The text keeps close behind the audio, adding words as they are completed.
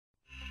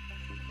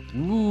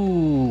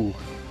Ooh.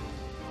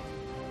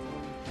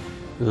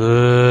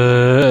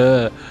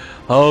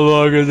 How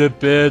long has it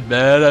been,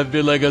 man? I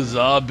feel like a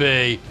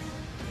zombie.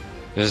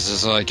 This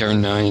is like our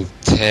 9th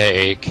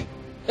take.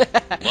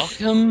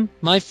 Welcome,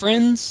 my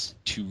friends,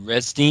 to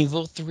Resident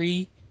Evil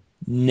 3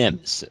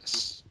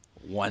 Nemesis.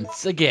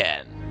 Once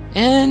again.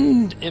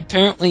 And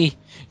apparently,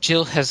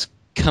 Jill has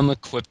come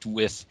equipped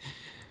with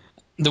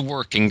the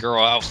working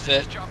girl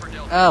outfit.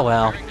 Oh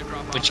well.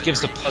 Which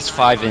gives a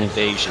 +5 in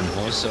evasion,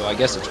 so I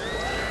guess it's...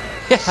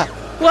 Yeah.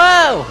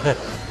 Whoa!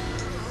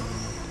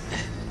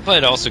 But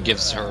it also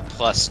gives her a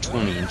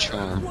 +20 in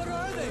charm.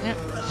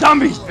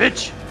 Zombies,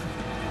 bitch!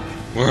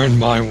 We're in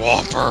my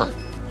Whopper!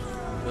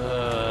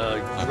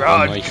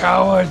 Run,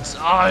 cowards!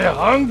 I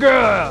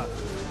hunger!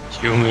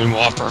 Human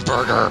Whopper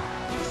Burger!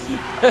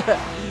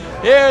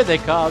 Here they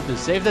come to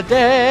save the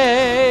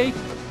day!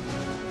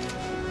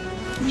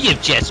 We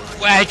have just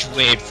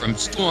graduated from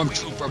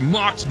Stormtrooper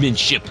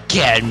Marksmanship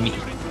Academy.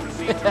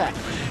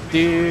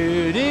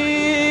 do,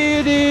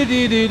 do, do,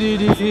 do, do,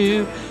 do,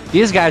 do.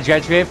 These guys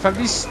graduated from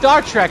the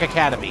Star Trek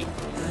Academy.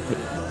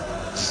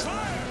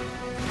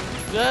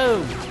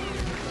 Go.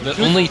 The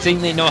only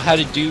thing they know how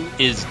to do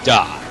is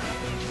die.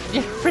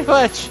 Yeah, pretty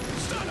much.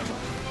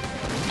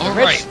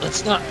 Alright,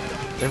 let's not...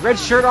 The Red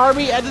Shirt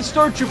Army and the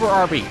Stormtrooper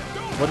Army.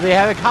 What do they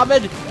have in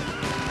common?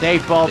 They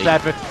both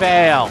epic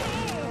fail.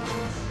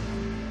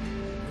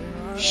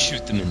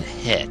 Shoot them in the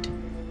head.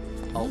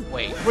 Oh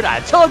wait, we're not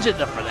intelligent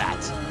enough for that.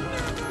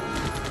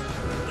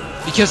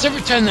 Because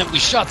every time that we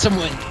shot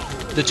someone,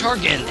 the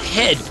target in the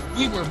head,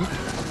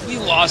 we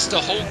lost a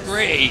whole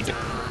grade.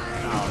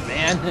 Oh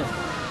man.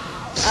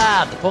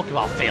 Ah, the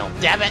Pokeball failed,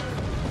 damn it.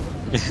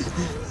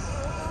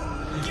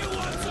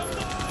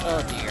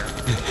 Oh dear.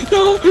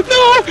 No,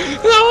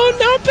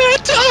 not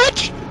bad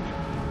touch!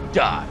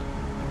 Die.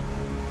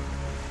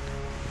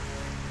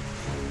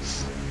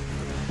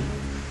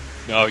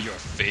 Now your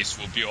face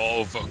will be all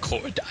over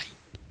cordite.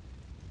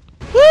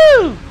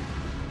 Woo!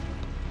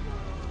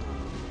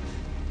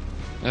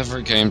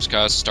 Every game's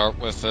gotta start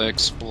with an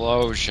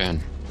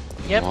explosion.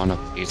 Yep. Want a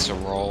pizza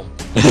roll?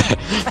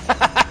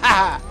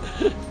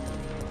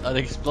 An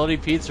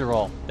exploding pizza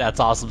roll. That's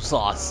awesome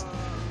sauce.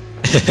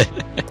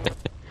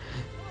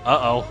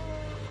 Uh-oh.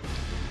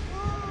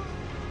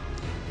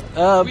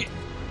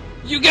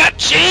 You got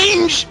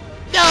change?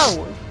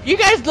 No! You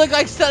guys look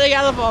like something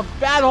out of a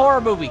bad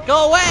horror movie.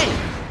 Go away!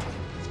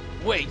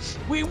 Wait,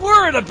 we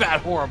were in a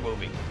bad horror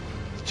movie.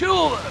 2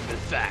 of them, in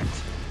fact.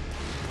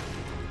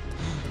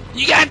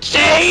 You got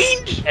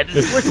change? And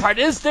the worst part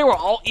is, they were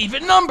all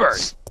even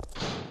numbered.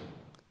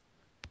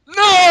 No!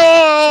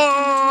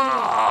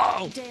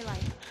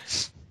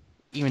 Daylight.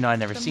 Even though I've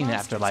never seen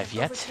Afterlife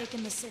yet.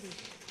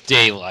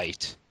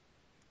 Daylight.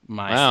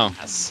 My Wow.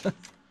 ass.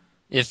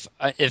 If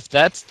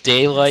that's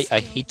daylight,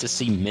 I hate to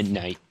see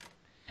midnight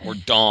or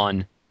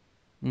dawn.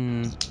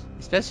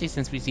 Especially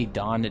since we see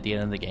dawn at the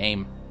end of the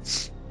game.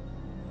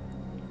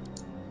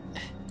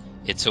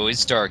 It's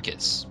always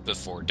darkest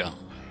before dawn.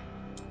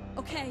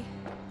 Okay,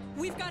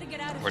 we've got to get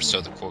out of Or here. so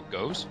the quote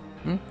goes.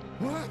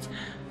 What?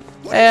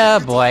 Oh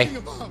boy.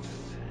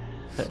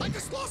 I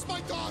just lost my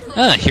daughter.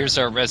 Here's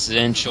our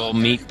residential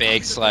meat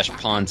bag /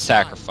 pawn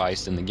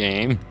sacrifice in the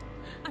game.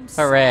 I'm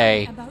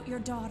Hooray. sorry about your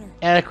daughter.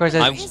 And of course,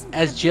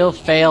 as Jill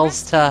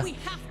fails to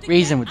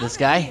reason with this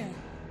guy.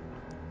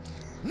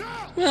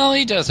 Well,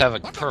 he does have a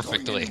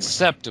perfectly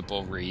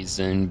acceptable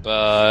reason,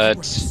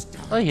 but...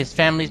 Well, his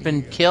family's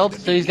been killed,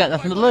 so he's got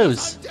nothing to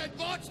lose. Dead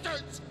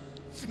monsters.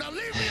 Now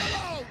leave me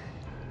alone.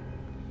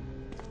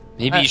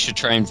 Maybe you should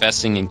try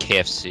investing in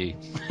KFC.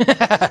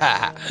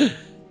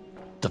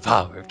 The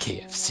power of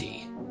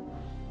KFC.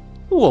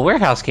 Ooh, a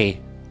warehouse key.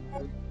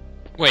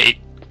 Wait,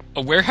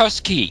 a warehouse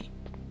key?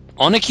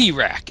 On a key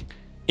rack?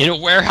 In a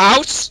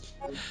warehouse?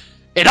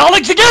 It all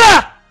linked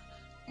together!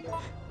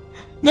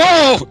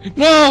 No!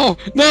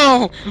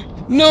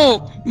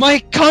 My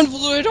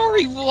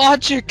convoluted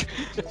logic!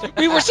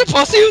 We were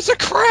supposed to use a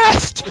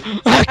crest!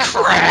 A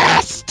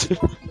crest!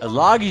 As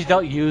long as you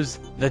don't use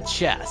the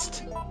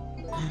chest.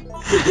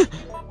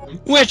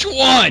 Which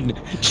one?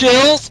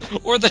 Jill's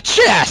or the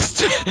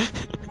chest?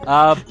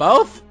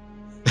 Both?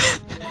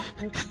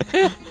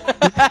 The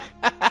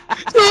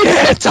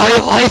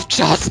anti-life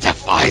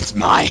justifies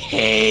my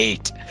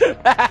hate!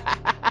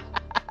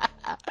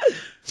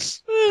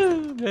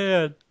 Oh,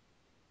 man.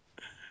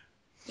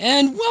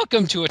 And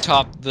welcome to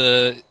atop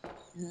the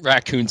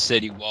Raccoon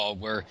City wall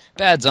where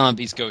bad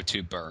zombies go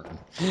to burn.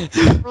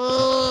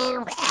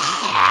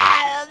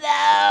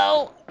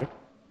 No!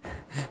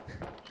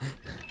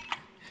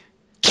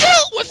 Kill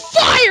it with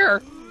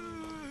fire!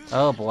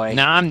 Oh boy.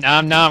 Nom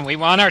nom nom, we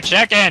want our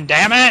chicken,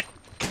 damn it!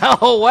 Go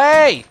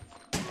away!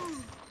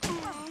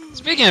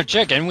 Speaking of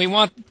chicken, we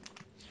want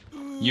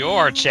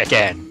your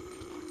chicken.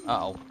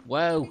 Uh-oh.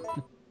 Whoa.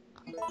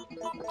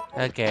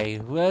 Okay.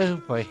 Whoa,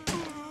 boy.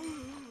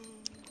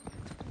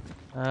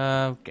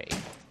 Okay.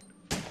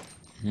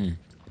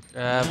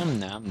 Nom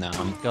nom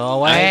nom. Go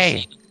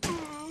away!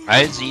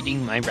 I was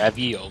eating my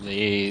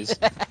raviolis.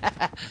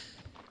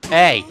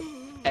 Hey!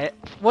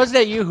 wasn't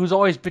that you who's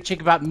always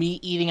bitching about me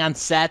eating on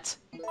set?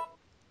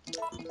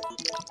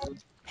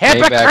 Payback.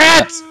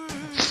 Hypocrite!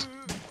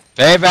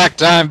 Payback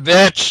time,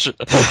 bitch!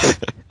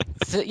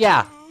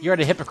 Yeah, you're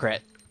the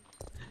hypocrite.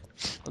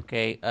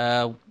 Okay,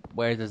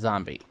 where's the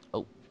zombie?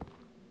 Oh.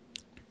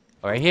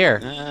 Right here.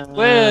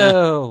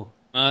 Whoa!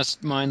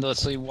 Must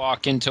mindlessly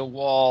walk into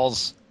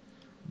walls.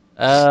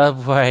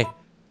 Boy.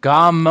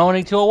 Gone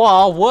moaning to a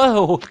wall.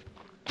 Whoa!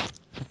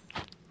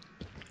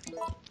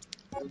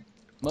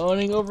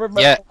 Moaning over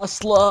my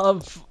lost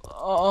love.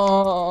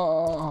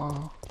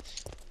 Oh.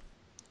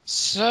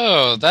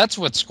 So, that's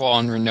what Squall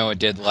and Renoa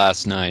did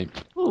last night.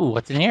 Ooh,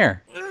 what's in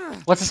here?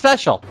 What's a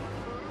special?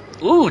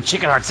 Ooh,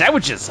 chicken heart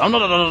sandwiches. Oh,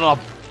 no.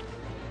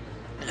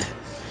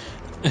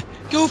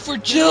 Go for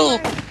Jill!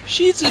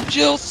 She's a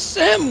Jill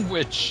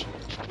sandwich!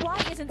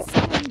 Why isn't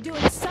someone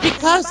doing something?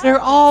 Because they're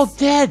all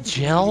dead,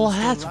 Jill.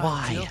 That's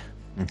why.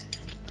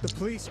 The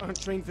police aren't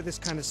trained for this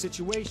kind of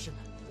situation.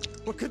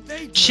 What could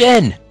they do?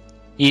 Chen!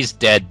 He's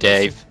dead,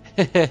 Dave.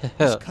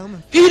 He's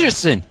coming.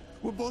 Peterson!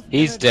 We're both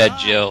He's gonna dead, die.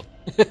 Jill.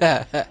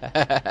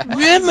 What's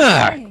Rimmer!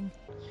 happening?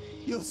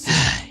 You'll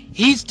see.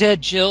 He's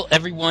dead, Jill.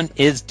 Everyone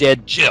is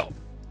dead, Jill.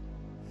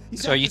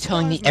 He's So are you after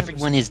telling me Spar's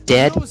everyone members. is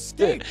dead? No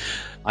escape.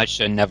 I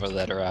should never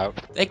let her out.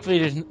 Thankfully,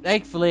 pretty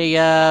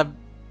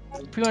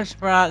much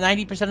for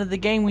 90% of the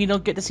game, we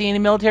don't get to see any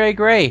military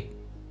gray.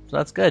 So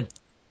that's good.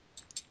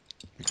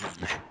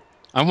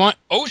 I want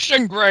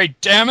Ocean Gray,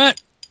 damn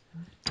it!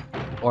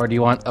 Or do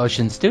you want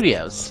Ocean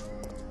Studios?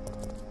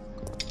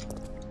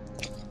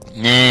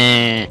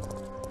 Nah.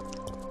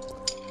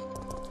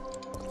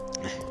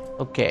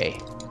 Okay.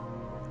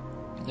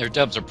 Their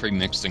dubs are pretty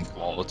mixed in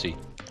quality.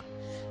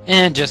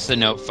 And just a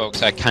note,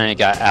 folks, I kind of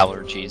got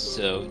allergies,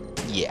 so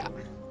yeah.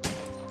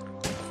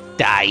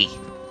 Die.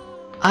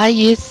 Are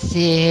you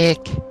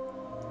sick?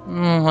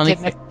 Honey.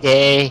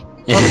 Day.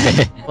 Well,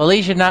 at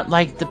least you're not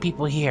like the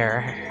people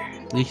here.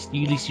 At least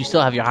you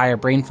still have your higher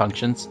brain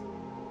functions.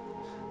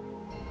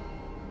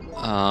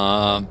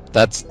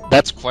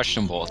 That's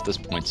questionable at this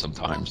point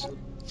sometimes.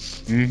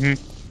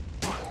 Mm-hmm.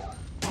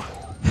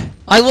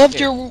 I loved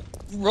your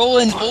role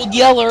in Old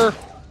Yeller.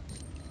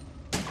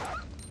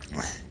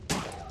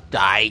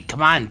 Die.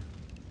 Come on.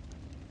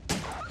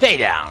 Stay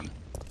down.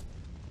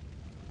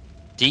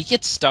 Did he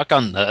get stuck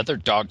on the other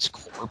dog's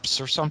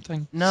corpse or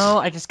something? No,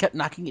 I just kept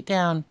knocking it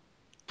down.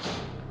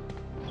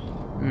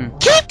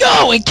 Keep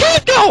going!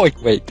 Keep going!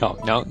 Wait, no.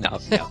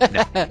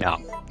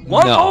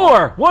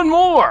 One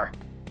more!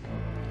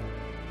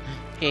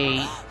 Okay,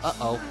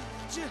 uh-oh.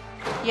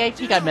 Yeah,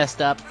 he got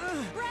messed up.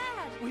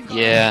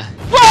 Yeah.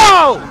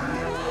 Whoa!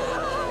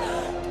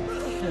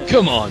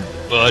 Come on,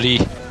 buddy.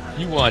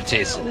 You want to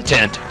taste the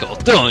tentacle,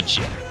 don't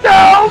you?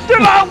 No, do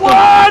not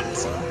want!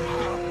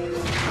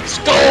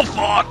 Skull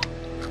fuck!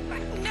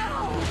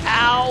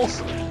 Ow!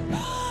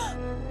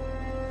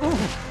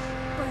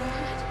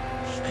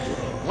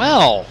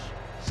 Well,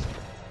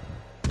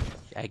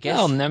 I guess.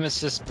 well,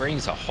 Nemesis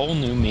brings a whole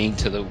new meaning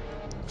to the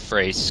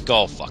phrase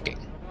skull fucking.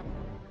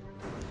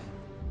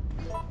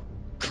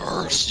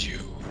 Curse you,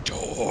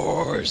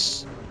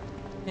 doors!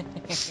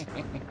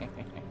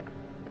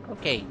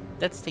 Okay,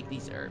 let's take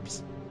these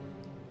herbs.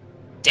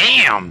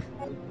 Damn!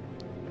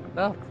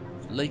 Well,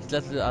 at least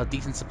that's a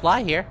decent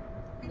supply here.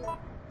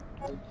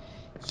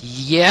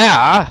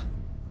 Yeah!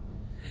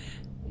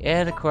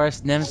 And of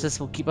course, Nemesis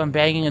will keep on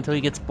banging until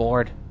he gets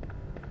bored.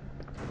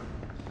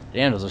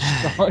 Damn, those are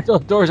strong.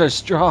 Those doors are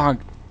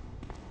strong.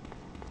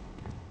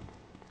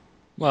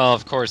 Well,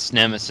 of course,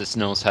 Nemesis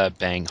knows how to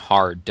bang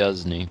hard,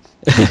 doesn't he?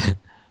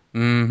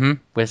 Mm-hmm.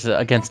 With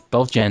against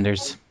both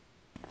genders.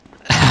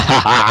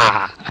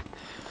 Oh,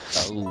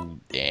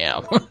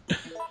 damn.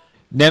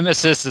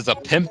 Nemesis is a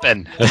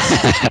pimpin'.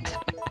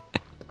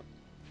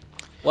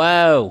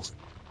 Whoa.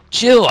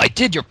 Jill, I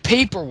did your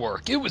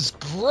paperwork. It was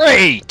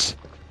great.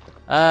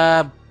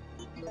 Get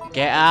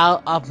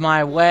out of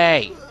my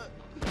way.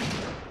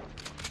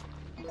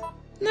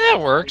 That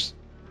works.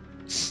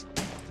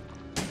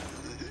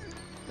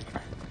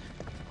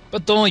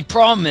 But the only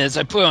problem is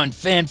I put it on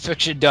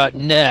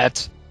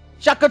fanfiction.net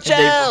Choco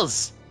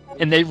Chills!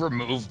 and they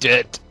removed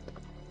it.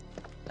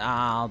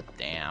 Oh,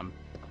 damn.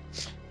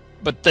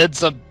 But then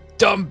some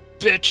dumb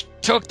bitch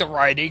took the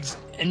writings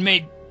and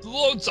made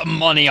loads of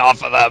money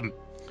off of them.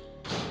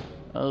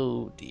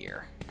 Oh,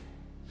 dear.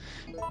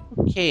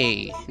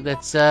 Okay,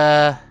 let's,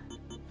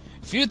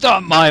 If you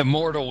thought My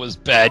Immortal was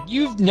bad,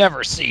 you've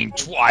never seen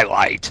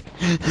Twilight.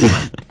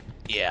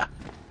 yeah.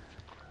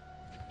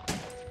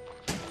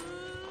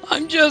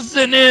 I'm just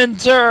an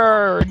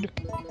intern.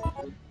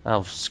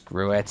 Oh,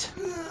 screw it.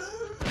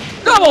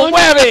 Double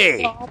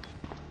whammy!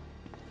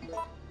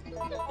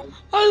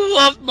 I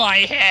love my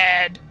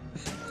head.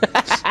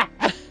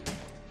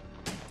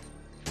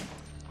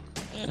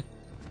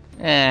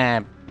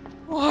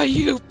 Why,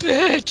 you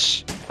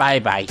bitch.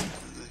 Bye-bye.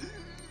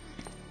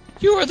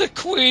 You are the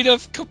queen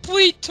of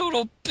complete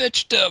total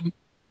bitchdom.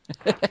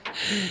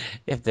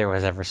 If there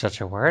was ever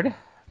such a word.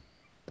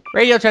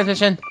 Radio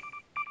transmission.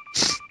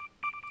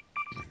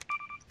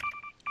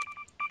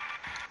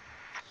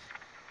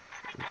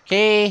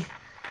 Okay.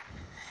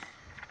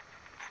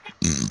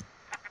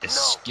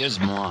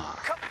 Excuse-moi.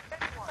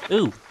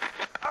 Ooh,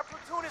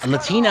 a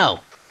Latino.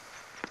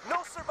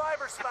 No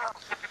survivors found.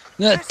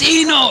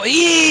 Latino,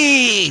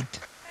 eat!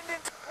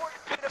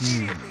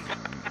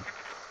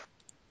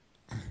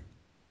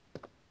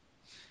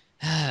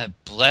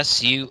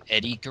 Bless you,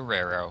 Eddie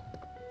Guerrero.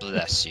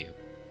 Bless you.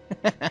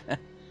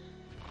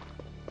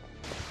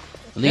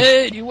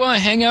 Hey, do you want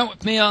to hang out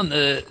with me on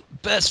the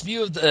best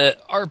view of the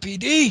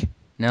RPD?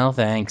 No,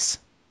 thanks.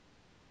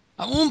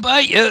 I won't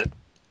bite you.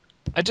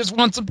 I just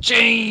want some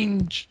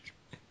change.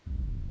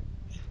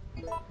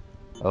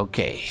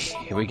 Okay,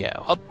 here we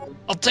go.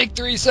 I'll take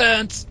 3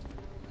 cents.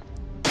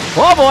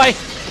 Oh boy!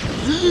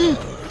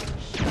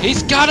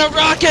 He's got a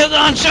rocket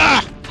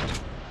launcher!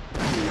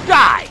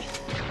 Die!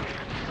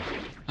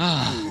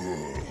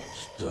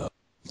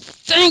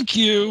 Thank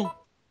you,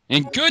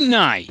 and good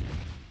night.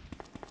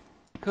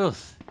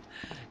 Oof.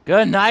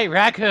 Good night,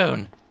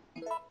 raccoon.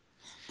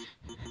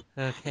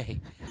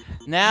 Okay,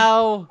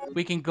 now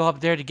we can go up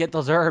there to get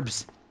those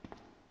herbs.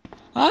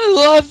 I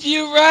love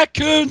you,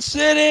 Raccoon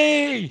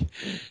City!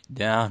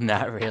 No,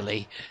 not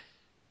really.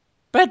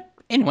 But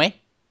anyway,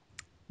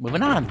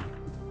 moving on.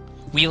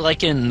 We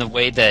like it in the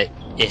way that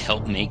it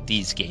helped make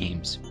these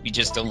games. We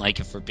just don't like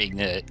it for being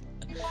the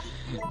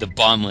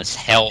bottomless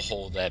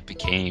hellhole that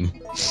became.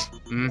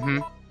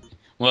 Mm-hmm.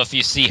 Well, if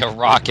you see a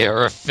rocket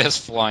or a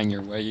fist flying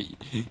your way,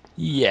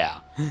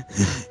 yeah.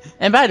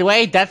 And by the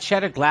way, that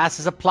shattered glass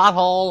is a plot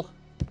hole.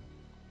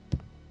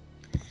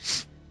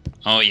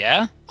 Oh,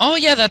 yeah? Oh,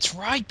 yeah, that's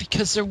right,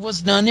 because there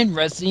was none in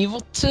Resident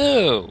Evil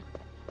 2.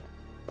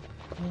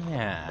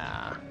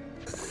 Yeah.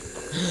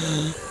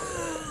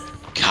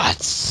 God,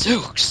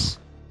 Zooks.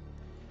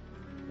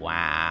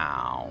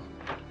 Wow.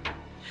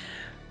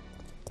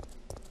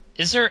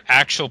 Is there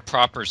actual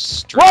proper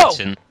streets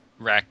Whoa! in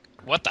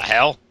What the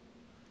hell?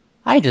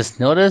 I just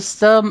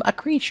noticed a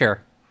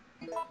creature.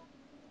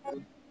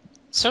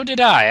 So did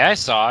I. I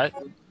saw it.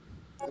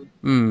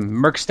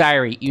 Merc's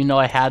diary. You know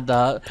I had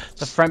the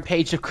front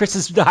page of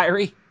Chris's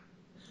diary.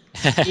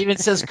 Even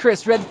says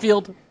Chris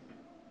Redfield.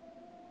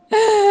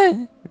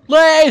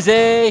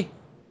 Lazy!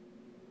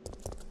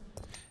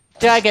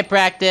 Did I get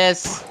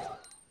practice?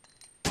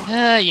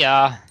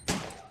 Yeah.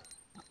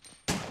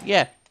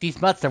 Yeah,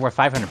 these mutts are worth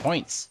 500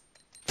 points.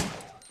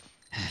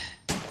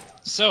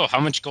 So, how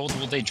much gold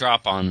will they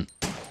drop on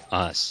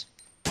us?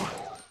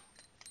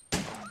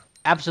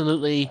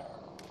 Absolutely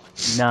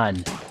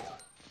none.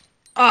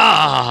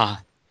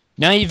 Ah!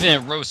 Not even a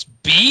roast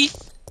beef?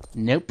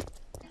 Nope.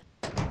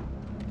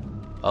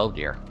 Oh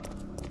dear.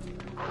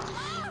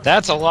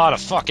 That's a lot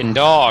of fucking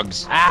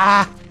dogs.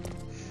 Ah!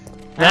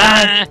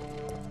 Ah!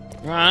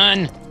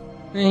 Run!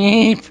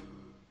 Beep.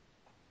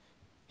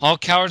 All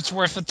cowards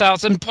worth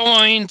 1,000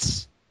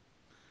 points!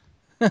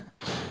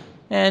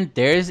 And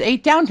there's a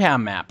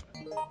downtown map.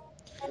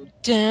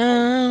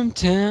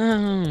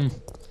 Downtown.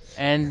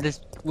 And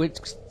this, which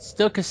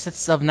still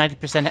consists of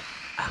 90%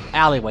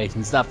 alleyways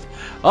and stuff.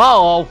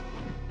 Oh!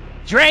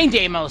 Drain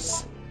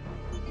Deimos!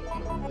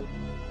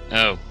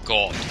 Oh,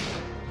 God.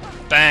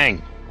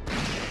 Bang!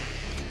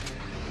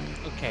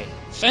 Okay.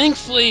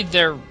 Thankfully,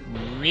 they're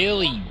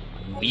really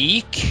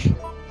weak.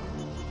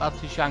 About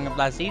 2 shotgun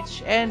blasts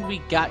each, and we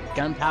got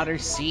Gunpowder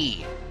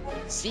C.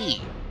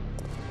 C.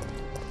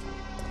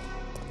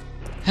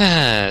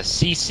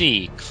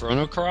 CC.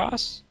 Chrono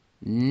Cross?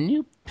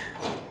 Nope.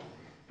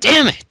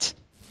 Damn it!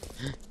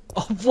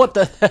 Oh, what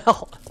the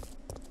hell?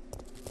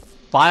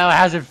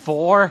 Biohazard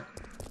 4?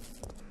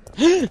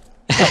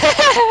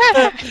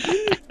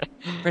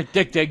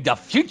 Predicting the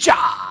future!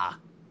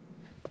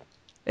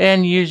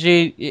 And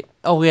usually,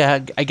 oh yeah,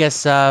 I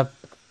guess the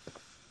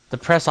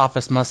press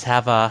office must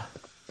have a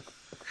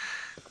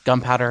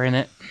gunpowder in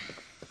it.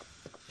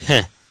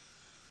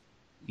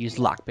 Use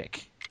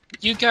lockpick.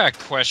 You gotta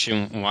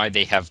question why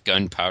they have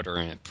gunpowder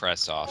in a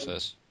press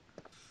office.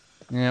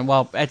 Yeah,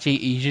 well, actually,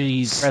 usually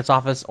use press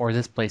office or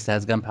this place that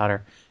has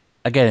gunpowder.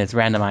 Again, it's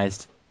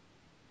randomized.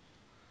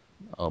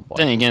 Oh boy.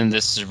 Then again,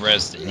 this is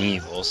Resident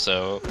Evil,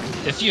 so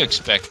if you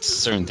expect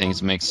certain things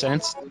to make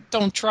sense,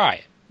 don't try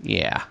it.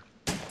 Yeah.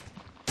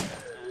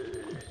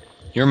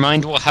 Your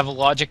mind will have a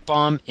logic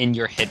bomb, and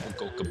your head will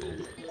go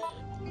kaboom.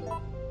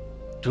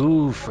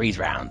 2 freeze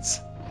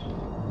rounds.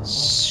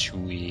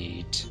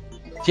 Sweet.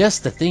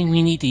 Just the thing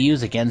we need to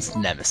use against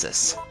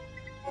Nemesis.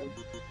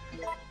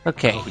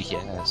 Okay. Oh,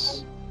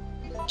 yes.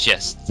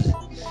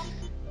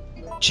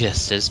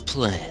 Just as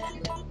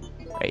planned.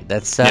 Right,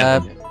 that's,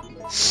 No.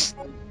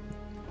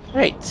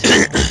 Right.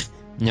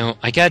 No,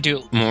 I gotta do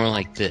it more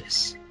like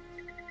this.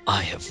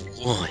 I have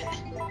won.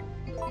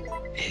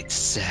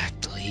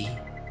 Exactly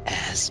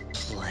as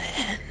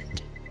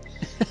planned.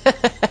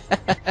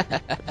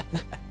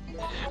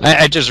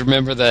 I just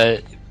remember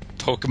the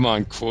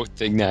Pokemon quote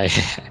thing that I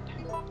had.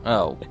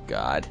 Oh,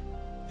 God.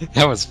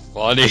 That was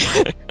funny.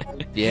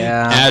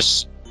 Yeah.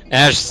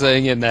 Ash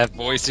singing that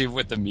voicing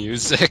with the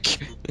music.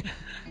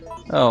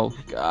 Oh,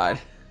 God.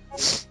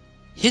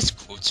 His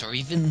quotes are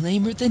even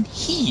lamer than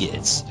he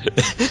is.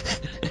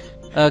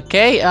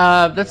 Okay,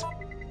 let's...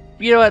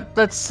 You know what,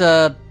 let's,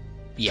 yeah.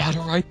 Gotta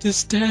write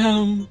this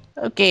down.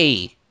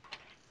 Okay.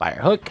 Fire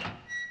hook.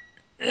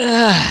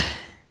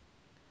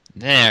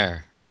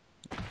 There.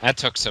 That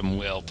took some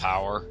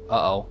willpower.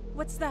 Uh-oh.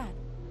 What's that?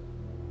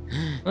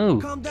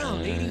 Ooh. Calm down,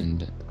 lady.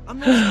 And I'm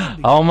no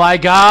zombie. Oh my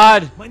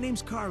god! My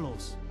name's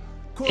Carlos.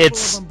 Corporal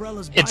It's- of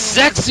Umbrella's it's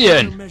Biohazard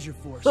Sexion! Countermeasure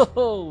Force.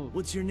 Oh,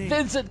 What's your name?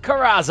 Vincent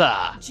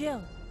Carrazza!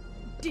 Jill,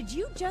 did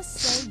you just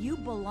say you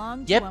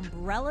belong to Yep.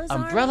 Umbrella's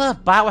Umbrella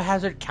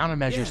Biohazard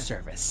Countermeasure Yeah.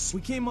 Service.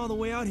 We came all the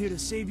way out here to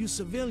save you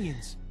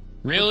civilians.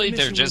 really, The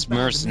they're mission just went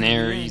bad the minute we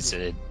mercenaries.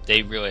 landed.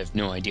 They really have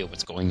no idea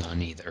what's going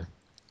on either.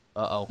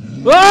 Uh-oh.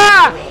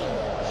 Ah!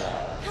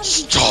 Army?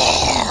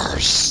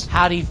 Stars!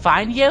 How'd he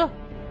find you?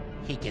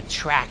 He can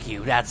track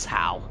you, that's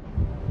how.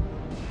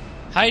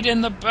 Hide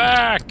in the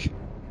back!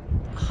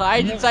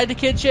 Hide inside the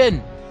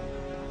kitchen.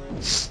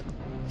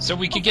 So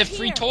we could Over get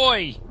free here.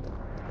 toy!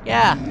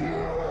 Yeah.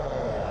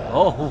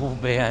 Oh,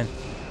 man.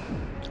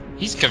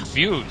 He's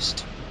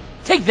confused.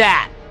 Take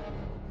that!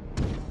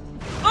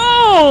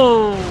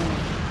 Oh!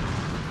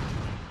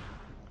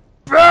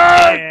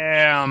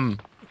 Bam!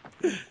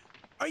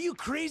 Are you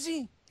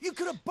crazy? You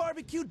could have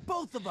barbecued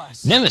both of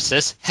us.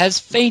 Nemesis has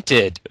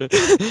fainted.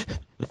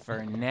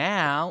 For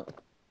now...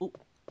 Ooh.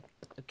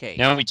 Okay.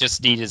 Now we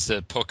just need is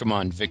the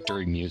Pokemon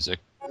victory music.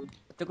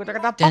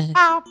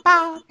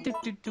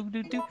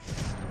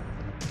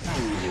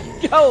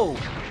 Go!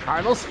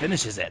 Carlos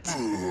finishes it.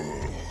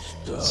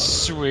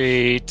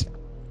 Sweet.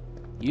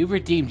 You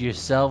redeemed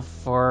yourself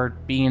for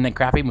being in a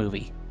crappy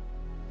movie.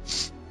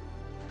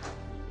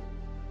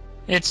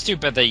 It's too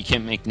bad that you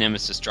can't make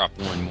Nemesis drop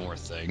one more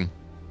thing.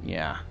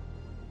 Yeah.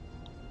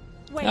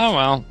 Wait, Oh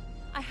well.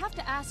 I have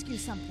to ask you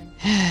something.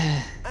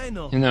 I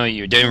know. You know,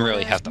 you didn't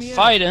really have to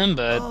fight him,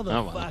 but All the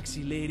oh well.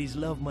 foxy ladies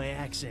love my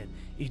accent.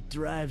 It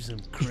drives them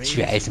It crazy.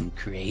 drives him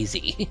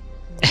crazy.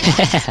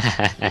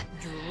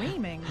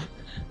 Dreaming.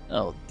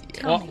 Oh,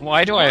 dear. Tell me,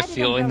 Why do I have a did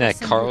feeling Umbrella that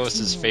send you a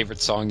Carlos's team?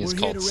 favorite song is We're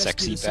here called to rescue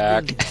Sexy the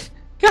Back?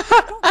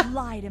 civilians. Don't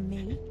lie to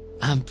me.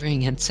 I'm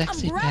bringing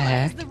Sexy Umbrella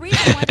Back. is the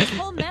reason why this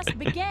whole mess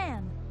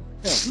began.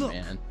 Oh, Look,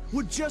 man.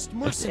 we're just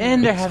mercenaries.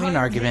 And they're having an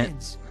hired argument.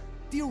 hands.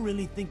 Do you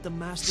really think the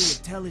master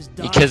would tell his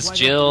dogs Because why they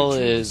Jill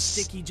retrieved the is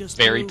stick he just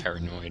very threw?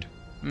 paranoid.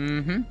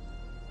 Mm-hmm.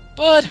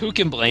 But who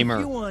can blame If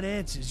you her? want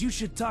answers, you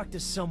should talk to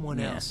someone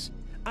Yeah. else.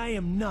 I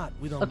am not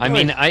with Okay. I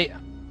Umbrella. mean,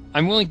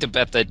 I'm willing to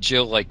bet that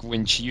Jill, like,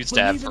 when she used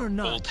to have Believe it her or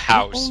not, old we're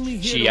house, only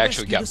here she to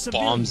actually rescue got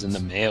the bombs in the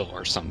civilians. mail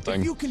or If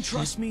something. you can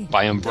trust me,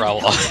 By then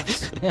Umbrella. help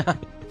us.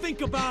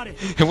 Think about it.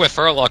 And with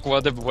her luck, one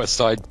of them was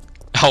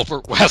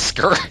Albert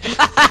Wesker.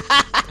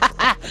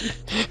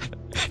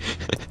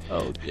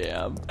 Oh,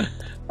 damn.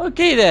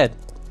 Okay, then.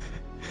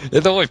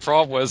 And the only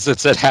problem was it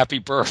said happy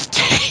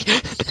birthday.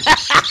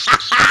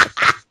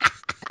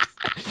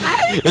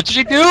 And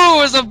she knew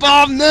it was a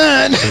bomb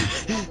then!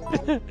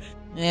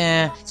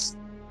 Yeah.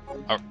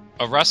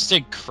 A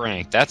rusted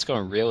crank, that's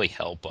going to really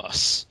help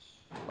us.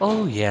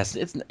 Oh, yes.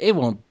 It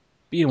won't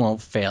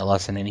fail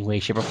us in any way,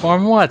 shape, or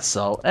form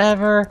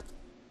whatsoever.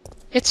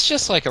 It's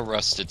just like a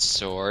rusted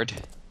sword.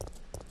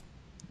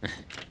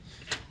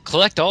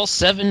 Collect all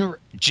 7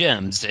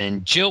 gems,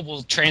 and Jill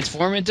will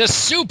transform into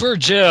Super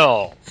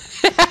Jill!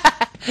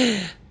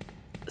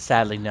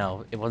 Sadly,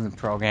 no. It wasn't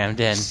programmed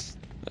in.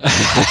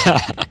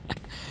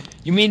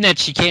 You mean that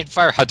she can't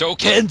fire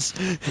Hadokens?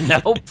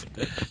 Nope.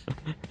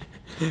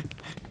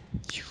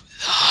 You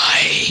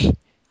lie!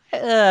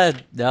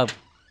 No.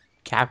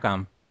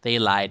 Capcom. They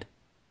lied.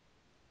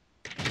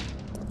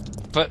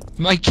 But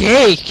my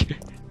cake!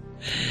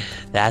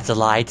 That's a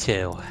lie,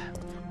 too.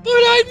 But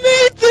I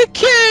made the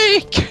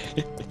cake!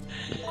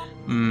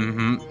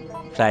 Mm-hmm.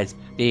 Besides,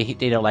 they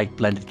don't like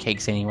blended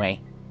cakes anyway.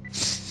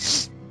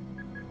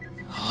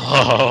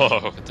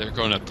 Oh, they're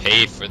gonna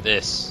pay for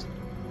this.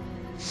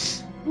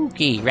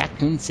 Okay,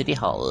 Raccoon City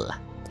Hall.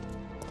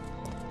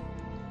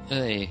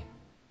 Hey.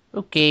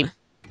 Okay.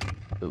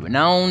 Moving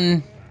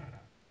on.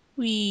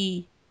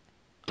 Wee.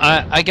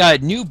 I got a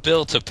new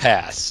bill to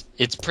pass.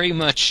 It's pretty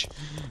much...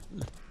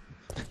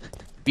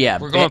 Yeah.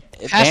 We're going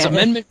to pass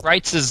amendment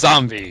rights to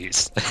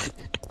zombies.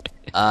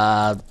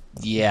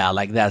 Yeah,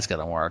 like that's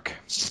gonna work.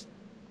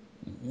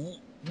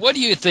 What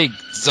do you think,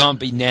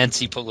 zombie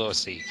Nancy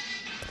Pelosi?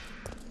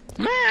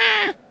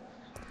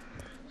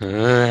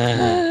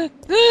 Mm.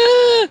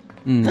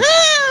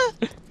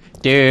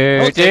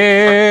 Do,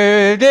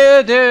 do,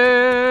 do,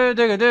 do,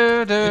 do,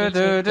 do,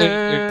 do,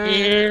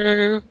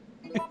 do.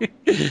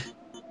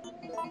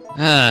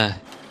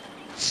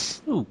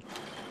 Ooh.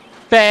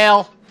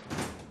 Fail.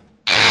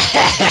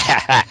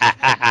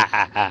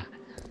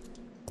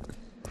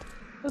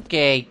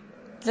 Okay,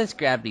 let's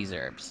grab these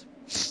herbs.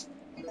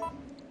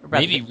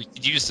 Maybe we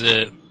could use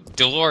the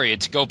DeLorean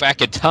to go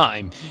back in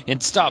time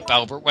and stop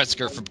Albert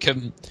Wesker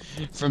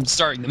from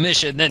starting the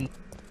mission. Then,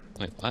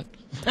 wait, what?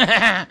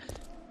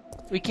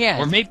 We can't.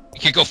 Or maybe we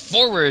could go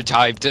forward in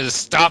time to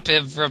stop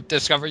him from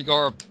discovering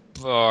or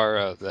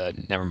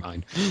never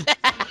mind.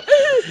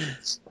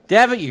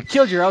 Damn it! You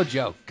killed your own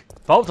joke.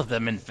 Both of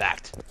them, in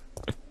fact.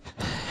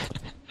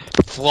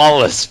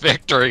 Flawless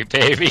victory,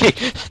 baby.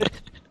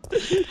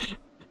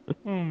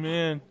 Oh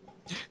man.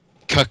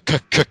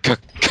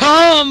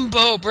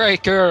 Combo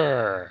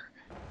breaker!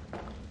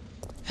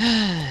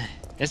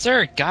 Is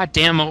there a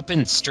goddamn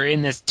open street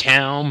in this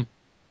town?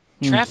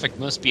 Traffic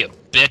must be a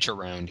bitch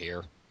around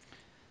here.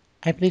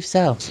 I believe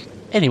so.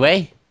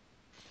 Anyway,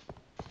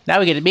 now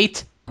we get to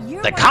meet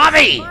You're the one of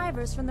commie!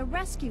 survivors from the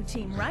rescue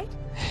team, right?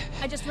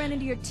 I just ran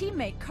into your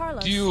teammate,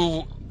 Carlos. Do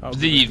you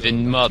believe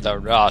in Mother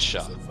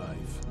Russia?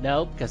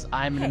 No, because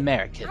I'm an Hey,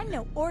 American. I'm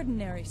no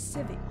ordinary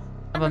civic.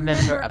 I'm a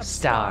member of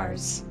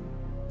STARS.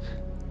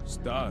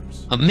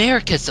 Stars.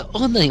 America's the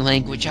only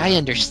language I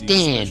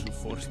understand.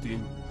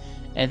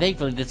 And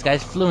thankfully, this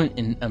guy's fluent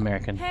in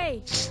American.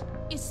 Hey,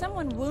 is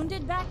someone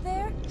wounded back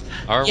there?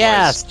 Or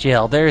Yes,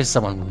 Jill, there is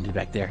someone wounded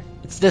back there.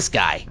 It's this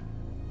guy.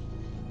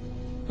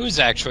 who's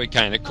actually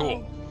kind of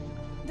cool.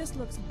 Oh, this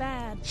looks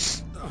bad.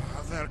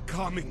 They're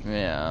coming.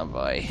 Yeah,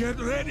 boy. Get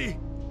ready.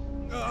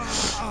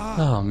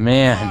 Oh,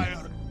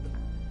 man.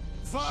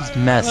 Fire. He's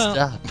messed Well.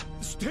 up.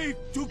 Stay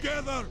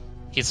together.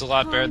 He's a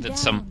lot better Calm than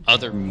some down.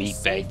 other You're meatbag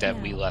safe that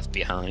now. we left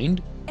behind.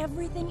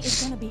 Everything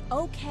is gonna be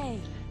okay.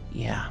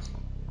 Yeah.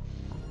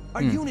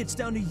 Our unit's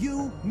down to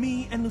you,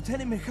 me, and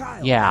Lieutenant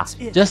Mikhail. Yeah, That's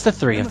it. just the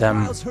three of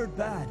them. Mikhail's hurt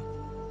bad.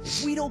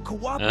 If we don't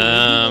cooperate, we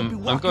won't be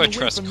I'm walking going away to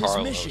trust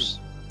from this mission.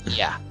 Carlos.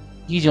 Yeah.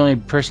 He's the only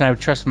person I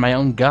would trust with my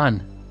own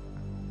gun.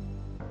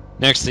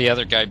 Next to the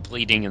other guy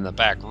bleeding in the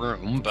back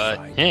room, but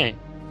hey.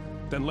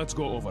 Then let's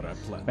go over our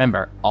plan.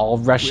 Remember, all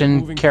We're Russian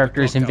moving to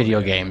characters the in Clock video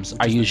Tower area, games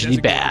which are is the usually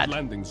designated bad.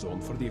 landing zone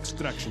for the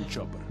extraction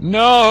chopper.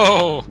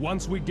 No!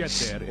 Once we get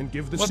there and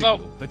give the What signal,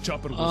 about, the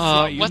chopper will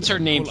fly in what's her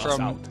and name pull us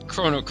from out.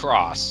 Chrono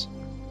Cross?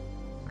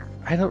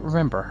 I don't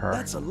remember her.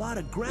 That's a lot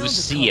of ground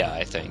Lucia, to cover.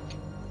 I think.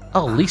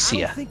 Oh, I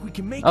Licia. don't think we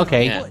can make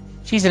Okay, it on foot.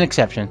 she's an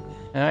exception.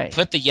 Alright.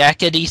 Put the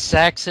yakety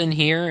sax in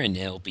here and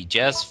it'll be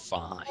just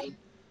fine.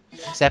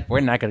 Except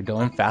we're not going to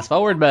go in fast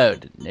forward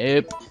mode.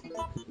 Nope.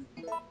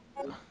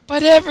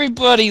 But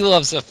everybody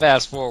loves a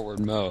fast forward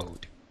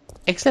mode.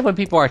 Except when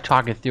people are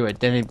talking through it,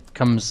 then it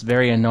becomes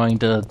very annoying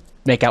to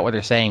make out what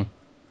they're saying.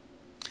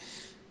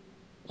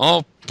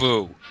 Oh,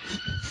 boo.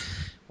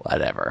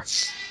 Whatever.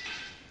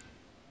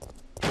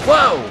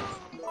 Whoa!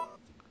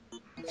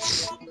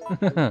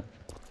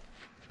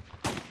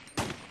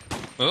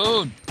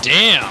 Oh,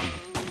 damn.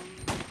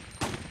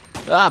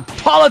 Ah,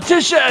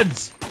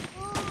 politicians!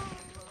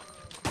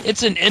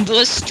 It's an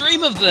endless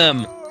stream of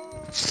them.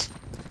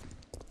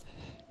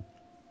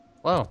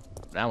 Whoa,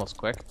 that was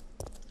quick.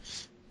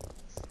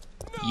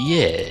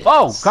 Yeah.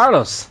 Oh,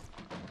 Carlos!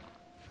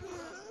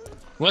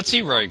 What's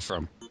he running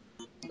from?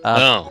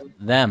 Oh.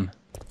 Them.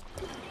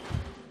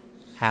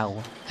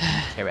 How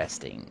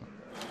interesting.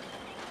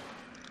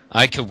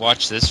 I could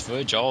watch this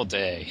footage all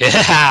day.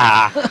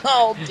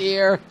 Oh,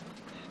 dear.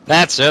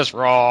 That's just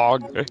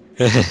wrong.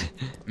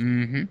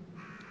 Mm-hmm.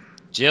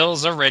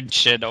 Jill's a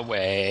wrenching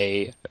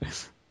away.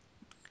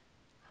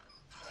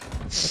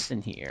 What's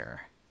in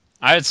here?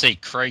 I would say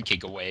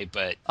cranking away,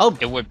 but Oh.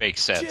 it would make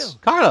sense.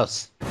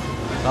 Carlos!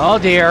 Oh,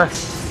 dear.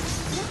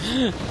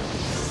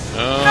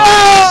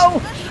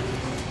 Oh,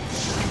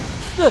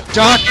 No!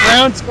 Doc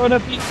Brown's gonna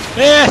be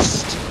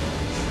pissed!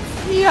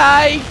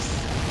 Yikes!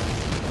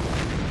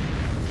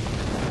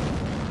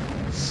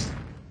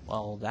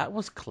 Well, that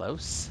was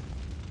close.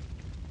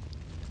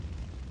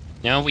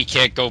 Now we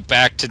can't go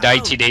back to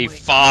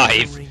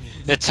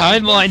 1985. The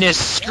timeline is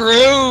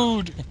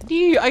screwed!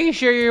 Are you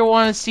sure you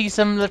want to see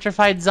some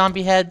electrified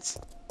zombie heads?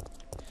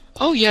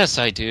 Oh yes,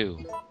 I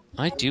do.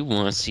 I do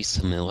want to see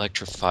some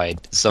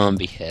electrified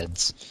zombie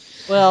heads.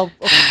 Well,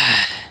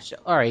 okay.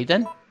 Alright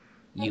then.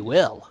 You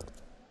will.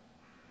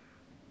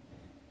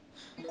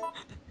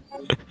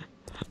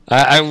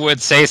 I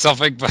would say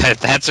something, but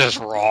that's just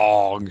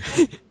wrong.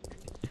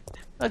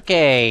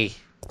 Okay.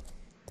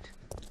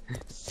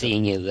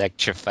 Seeing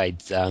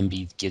electrified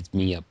zombies gives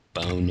me a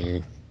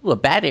boner. Ooh, a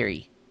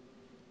battery.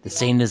 The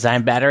same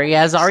design battery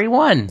as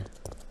RE1.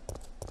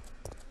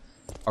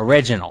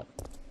 Original.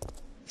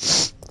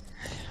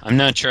 I'm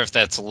not sure if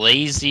that's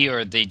lazy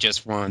or they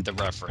just wanted the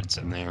reference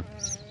in there.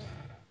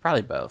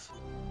 Probably both.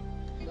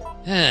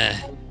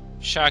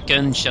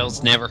 Shotgun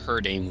shells never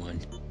hurt anyone,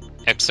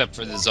 except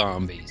for the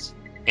zombies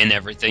and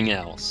everything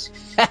else.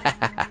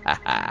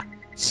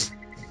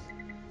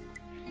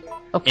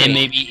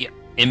 Okay.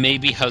 And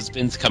maybe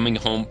husbands coming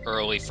home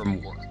early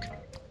from work.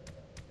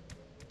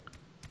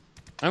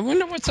 I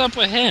wonder what's up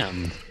with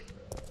him.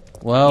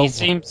 Well, He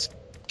seems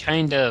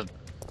kind of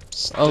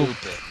Oh.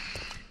 stupid.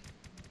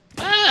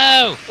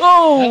 Oh!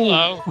 oh!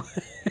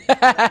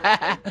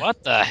 Hello.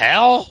 What the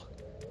hell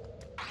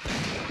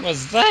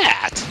was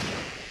that?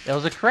 There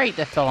was a crate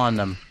that fell on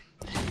them.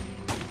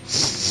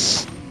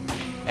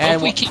 And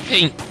And we keep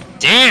paying.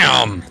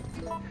 Damn.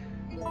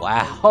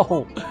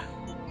 wow.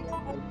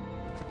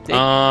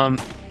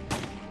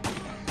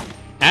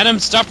 Adam,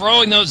 stop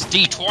rolling those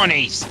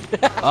d20s.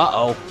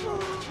 Uh-oh.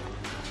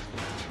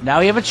 Now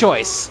we have a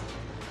choice.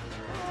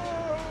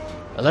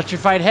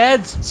 Electrified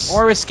heads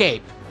or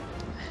escape.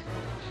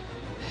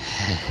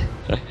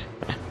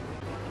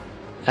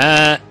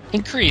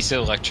 Increase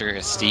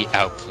electricity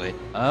output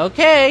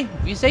Okay,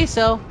 if you say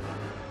so.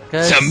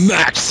 'Cause to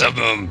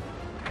maximum.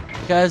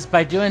 Because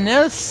by doing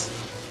this,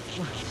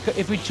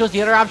 if we chose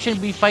the other option,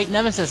 we fight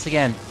Nemesis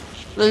again.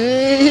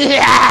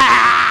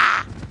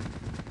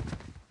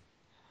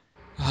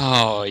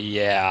 Oh,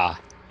 yeah.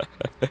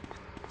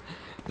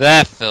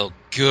 That felt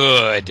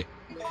good.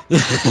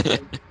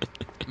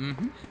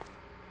 Mm-hmm.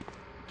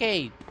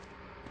 Okay.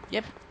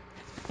 Yep.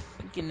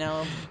 We can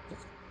now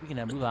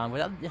move on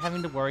without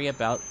having to worry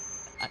about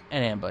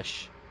an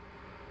ambush.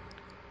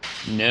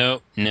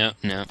 No, no,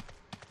 no.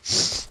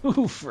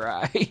 Ooh,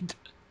 fried.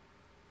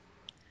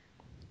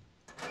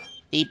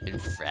 Deep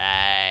and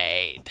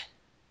fried.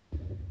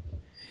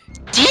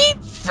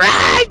 Deep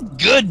fried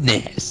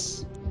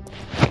goodness.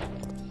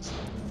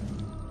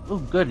 Ooh,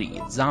 goody,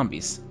 it's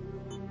zombies.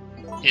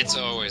 It's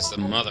always the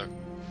mother.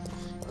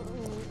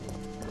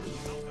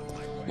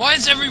 Why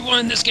is everyone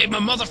in this game a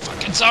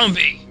motherfucking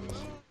zombie?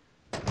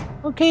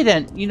 Okay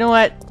then, you know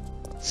what?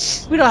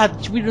 We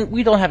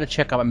don't have to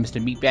check out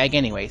Mr. Meatbag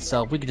anyway,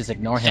 so we can just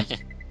ignore him.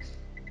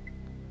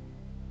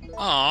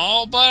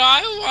 Oh, but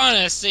I want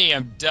to see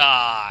him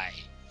die.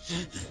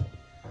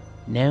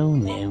 No,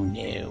 no,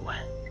 no.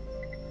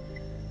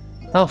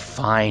 Oh,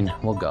 fine,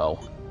 we'll go.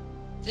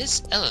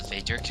 This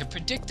elevator can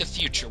predict the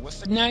future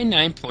with a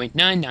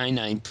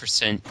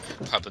 99.999%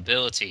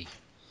 probability.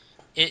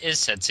 It is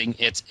sensing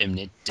its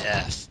imminent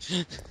death.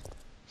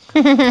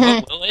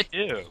 What will it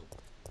do?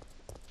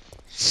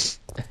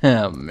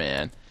 Oh,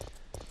 man.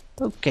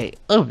 Okay.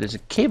 Oh, there's a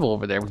cable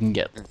over there we can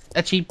get.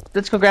 Actually,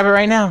 let's go grab it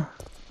right now.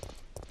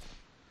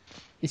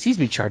 It seems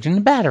to be charging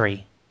the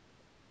battery.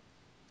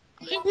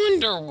 I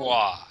wonder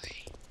why.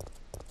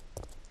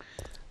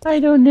 I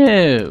don't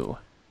know.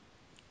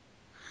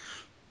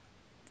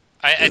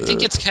 I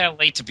think it's kind of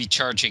late to be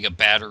charging a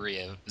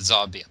battery of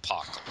zombie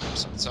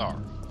apocalypse. I'm sorry.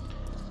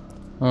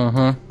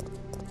 Uh-huh.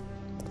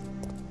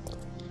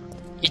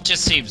 It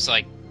just seems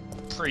like a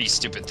pretty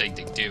stupid thing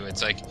to do.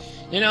 It's like,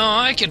 you know,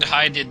 I could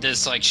hide in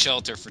this like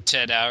shelter for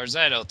 10 hours.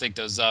 I don't think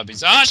those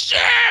zombies. Oh shit!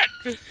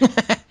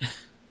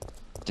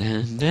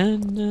 Dun,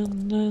 dun,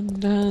 dun, dun,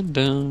 dun,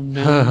 dun,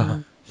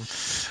 dun.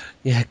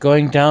 Yeah,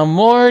 going down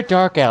more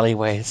dark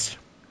alleyways.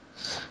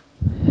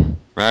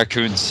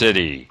 Raccoon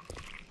City.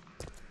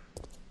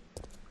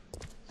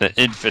 The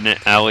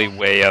infinite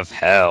alleyway of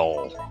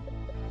hell.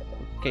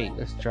 Okay,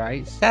 let's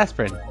try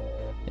Sasprin.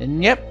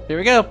 And yep, there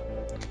we go.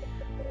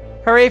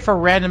 Hooray for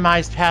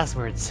randomized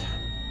passwords.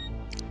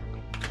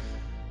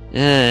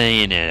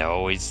 Ain't it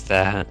always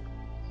that?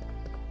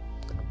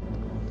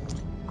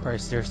 Of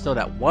course, there's still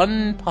that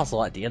one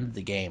puzzle at the end of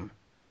the game.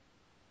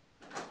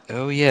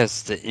 Oh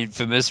yes, the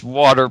infamous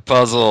water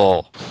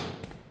puzzle.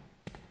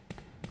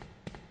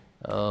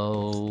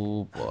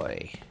 Oh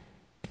boy.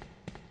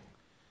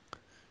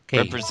 Okay.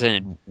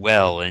 Represented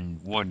well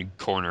in one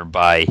corner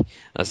by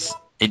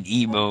an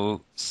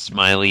emo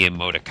smiley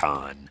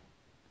emoticon.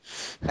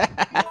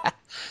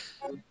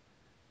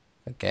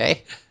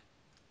 Okay.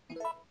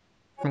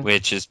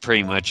 Which is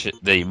pretty much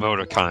the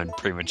emoticon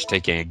pretty much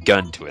taking a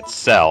gun to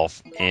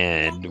itself,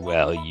 and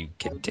well, you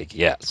can take a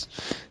guess.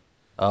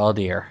 Oh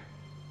dear.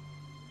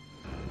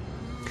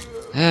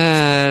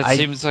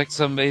 Seems like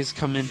somebody's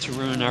coming to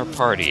ruin our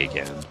party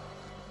again.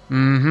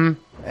 Mm-hmm.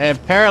 And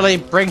apparently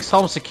brings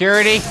home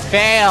security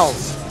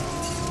fails.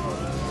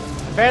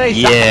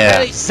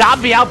 Apparently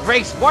zombie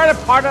outbreaks weren't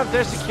a part of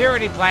their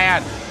security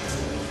plan.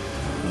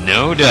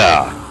 No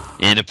duh.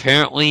 And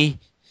apparently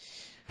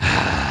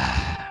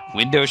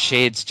window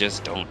shades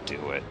just don't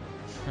do it.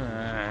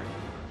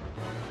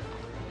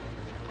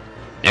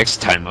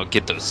 Next time I'll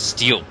get those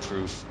steel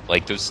proof,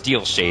 like those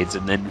steel shades,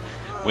 and then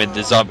when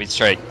the zombies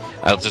strike,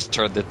 I'll just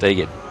turn the thing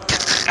and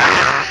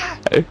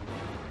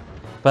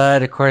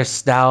But of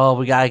course now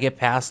we gotta get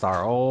past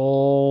our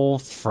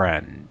old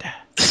friend.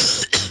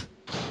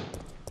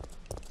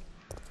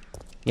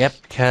 Yep,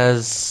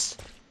 because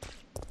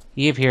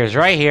he appears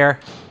right here.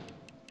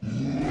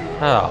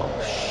 Oh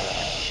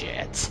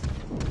shit.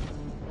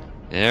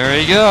 there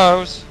he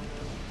goes.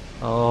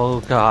 Oh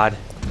god.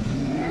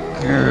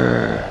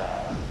 Grr.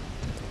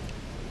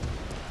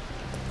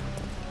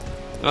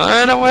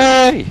 Run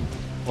away!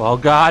 Oh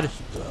god.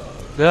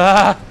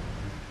 Ah.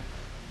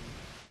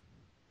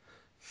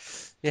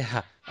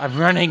 Yeah, I'm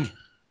running.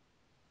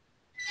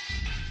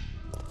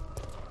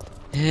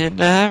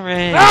 And I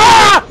ran.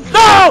 Ah!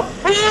 No!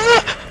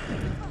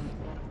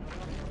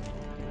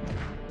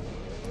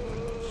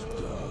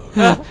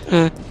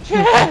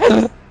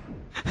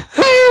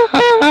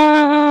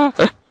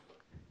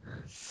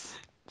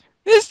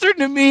 Mr.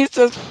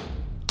 Nemesis,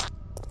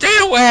 stay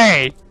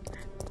away!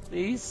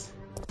 Please.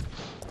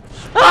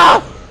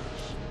 Ah!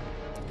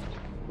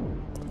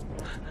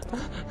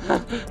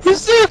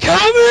 He's still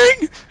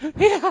coming!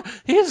 Yeah,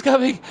 he is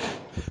coming.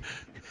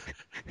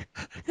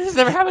 This has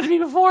never happened to me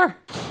before.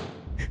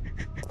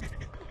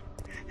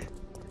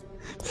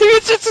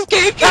 It's just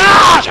escaped!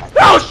 Ah!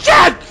 Oh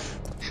shit!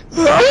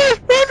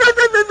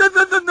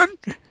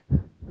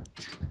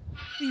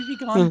 Please be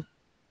gone.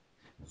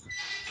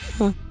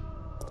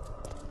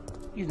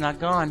 He's not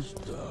gone.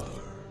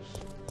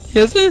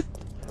 Is it?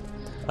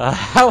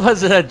 That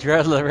was an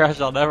adrenaline rush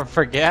I'll never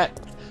forget.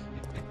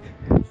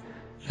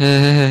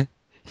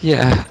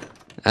 Yeah.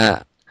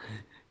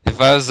 If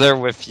I was there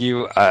with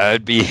you,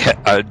 I'd be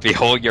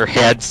holding your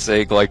hand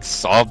saying like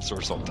sobs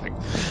or something.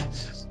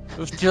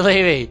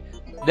 Believe me,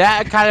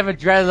 that kind of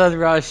adrenaline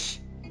rush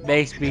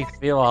makes me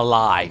feel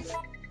alive.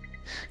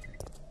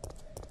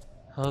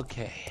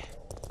 Okay,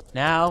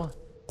 now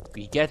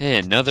we get. Hey,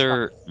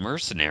 another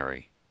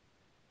mercenary.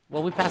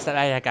 Well, we passed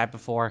that guy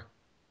before.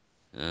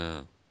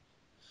 Oh.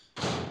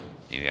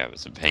 Maybe I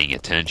wasn't paying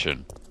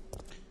attention.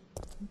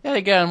 Yet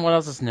again, what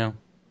else is new?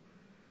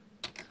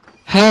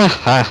 Ha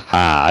ha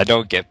ha! I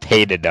don't get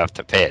paid enough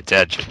to pay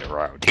attention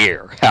around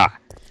here. Ha!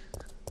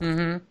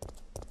 Mm-hmm.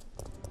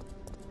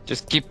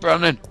 Just keep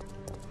running.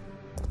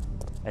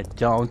 And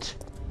don't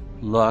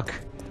look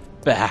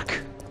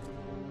back.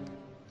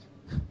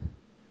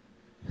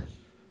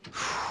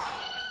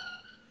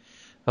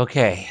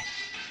 Okay.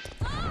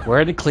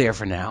 We're in the clear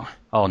for now.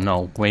 Oh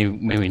no,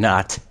 maybe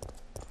not.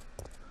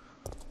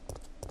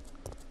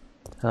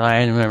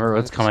 I remember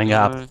what's coming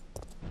up.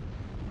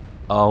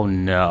 Oh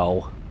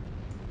no.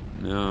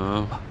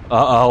 No.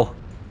 Uh-oh.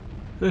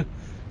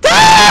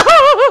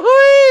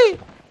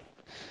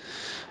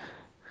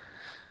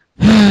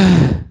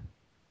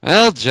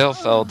 Well, Joe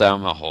fell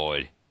down the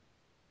hole.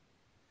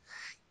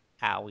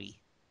 Howie.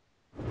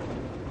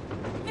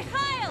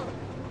 Mikhail!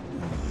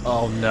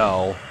 Oh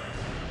no.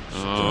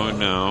 Oh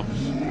no.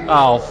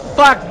 Oh,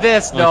 fuck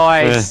this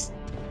noise!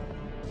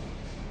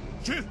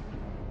 Jill,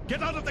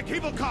 get out of the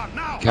cable car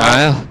now!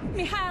 Kyle?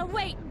 Mikhail,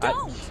 wait,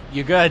 don't!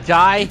 You're gonna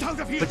die, Get out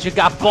of here. but you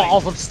got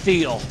balls of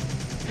steel.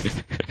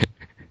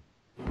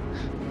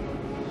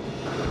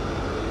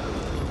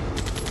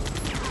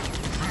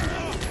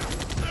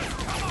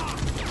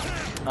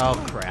 Oh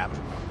crap.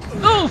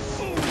 Oof!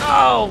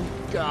 Oh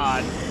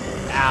god.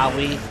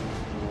 Owie.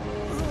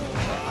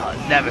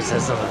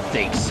 Nemesis doesn't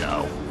think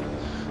so.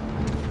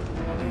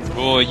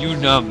 Boy, you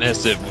not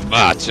messing with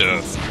my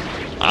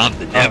tough. I'm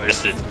the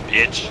Nemesis,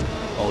 bitch.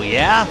 Oh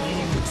yeah?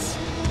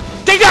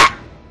 Take that!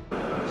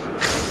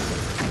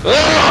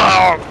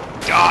 Oh,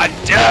 god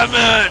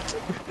damn it!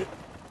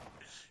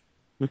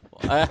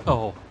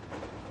 Oh.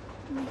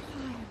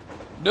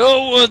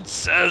 No one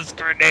says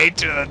grenade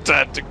to the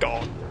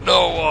tentacle.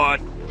 No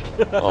one.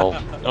 Oh,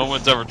 no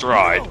one's ever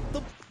tried.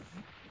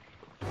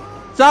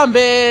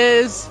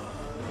 Zombies!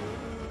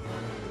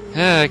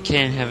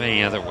 Can't have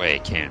any other way,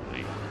 can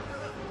we?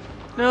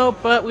 No,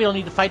 but we don't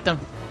need to fight them.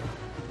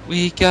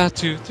 We got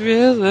to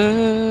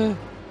Thriller.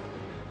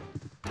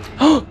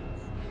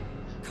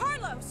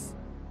 Carlos!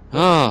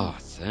 Oh,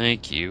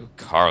 thank you,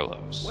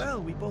 Carlos.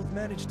 Well, we both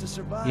managed to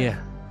survive.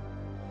 Yeah,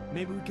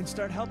 Maybe we can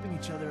start helping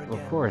each other again.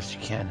 of course you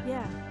can.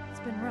 Yeah, it's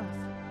been rough.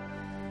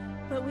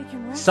 But we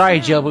can rest Sorry,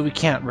 now. Joe, but we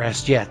can't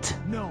rest yet.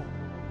 No.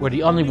 We're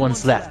the only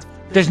ones left.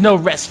 There's no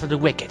rest for the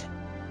wicked.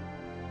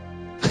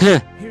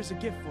 Here's a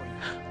gift for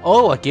you.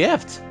 Oh, a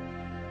gift?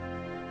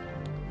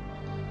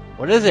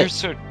 What is You're it?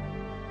 so...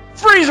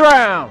 Freeze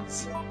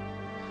rounds!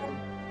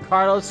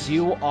 Carlos,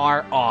 you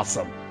are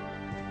awesome.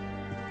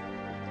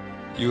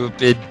 You have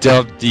been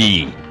dubbed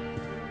the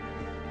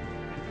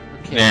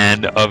Okay.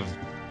 man of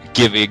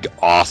giving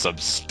awesome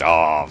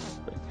stuff.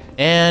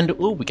 And,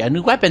 ooh, we got a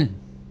new weapon.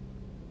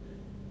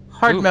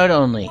 Hard Ooh. mode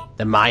only.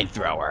 The Mind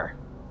Thrower.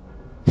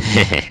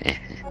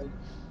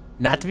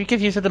 Not to be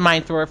confused with the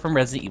Mind Thrower from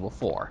Resident Evil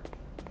 4.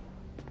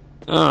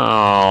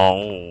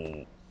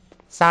 Oh.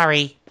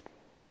 Sorry.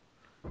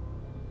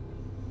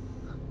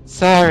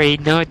 Sorry,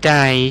 no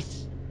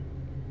dice.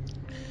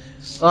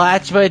 Well,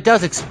 actually, it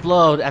does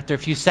explode after a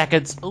few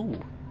seconds. Ooh.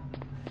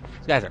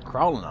 These guys are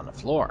crawling on the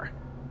floor.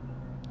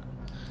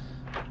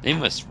 They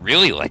must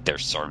really like their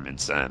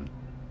sermons then.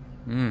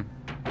 Hmm.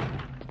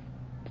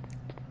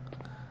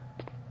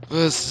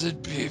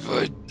 Blessed be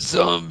my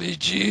zombie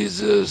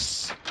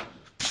Jesus.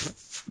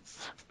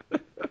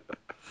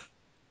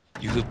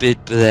 You have been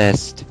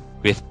blessed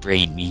with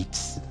brain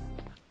meats.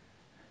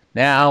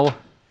 Now,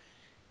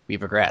 we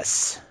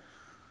progress.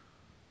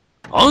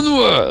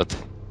 Onward!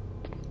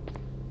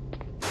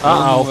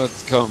 Uh-oh. Onward,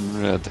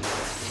 comrade.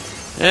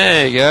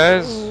 Hey,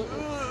 guys.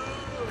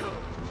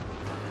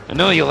 I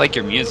know you like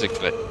your music,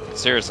 but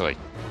seriously,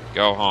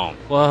 go home.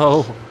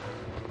 Whoa.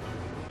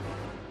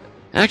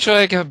 Actually,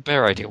 I got a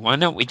better idea. Why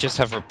don't we just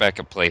have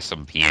Rebecca play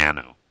some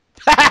piano?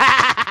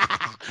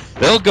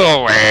 They'll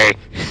go away.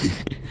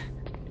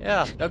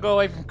 Yeah, they'll go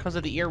away because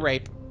of the ear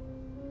rape.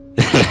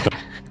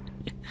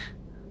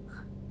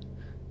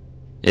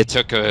 It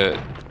took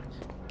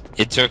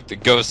the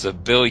ghost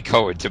of Billy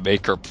Cohen to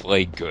make her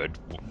play good.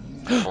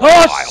 For a Oh,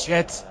 while.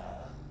 shit!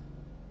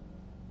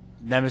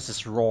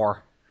 Nemesis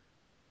roar.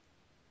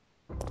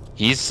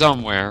 He's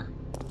somewhere.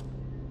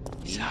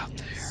 He's out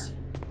there.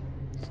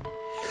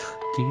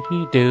 Do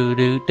do do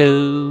do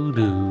do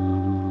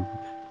do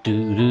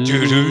do Do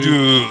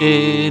do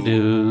do.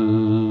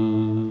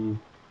 do.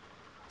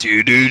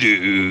 Do do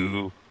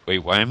do. Wait,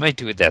 why am I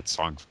doing that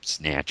song from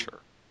Snatcher?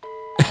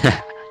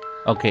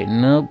 Okay,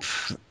 nope.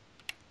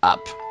 Up.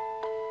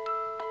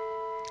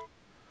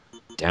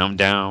 Down,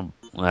 down,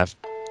 left,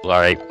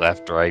 right,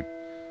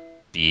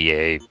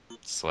 BA,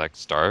 select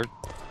start.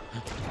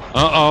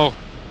 Uh-oh.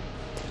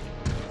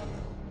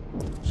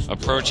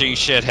 Approaching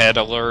shithead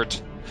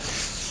alert.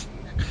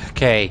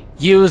 Okay,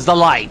 use the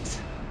light.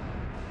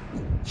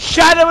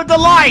 Shut it with the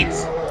light!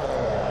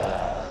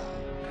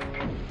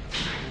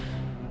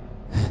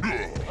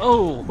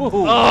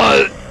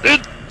 Oh.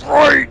 It's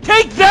right!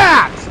 Take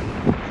that!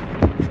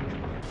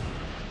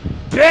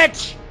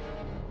 Bitch!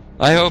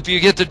 I hope you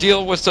get to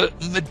deal with the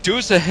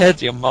Medusa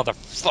head, you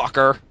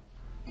motherfucker.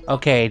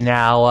 Okay,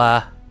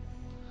 now,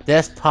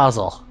 this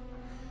puzzle.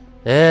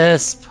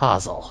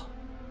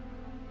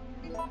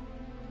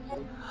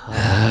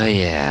 Oh,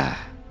 yeah.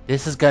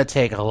 This is gonna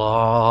take a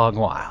long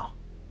while.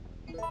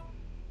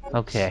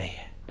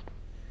 Okay.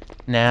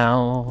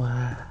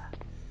 Now,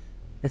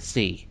 let's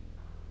see.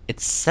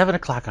 It's 7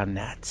 o'clock on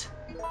that.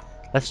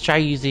 Let's try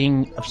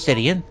using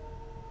obsidian.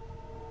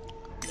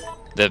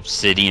 The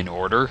obsidian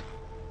order?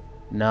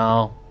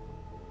 No.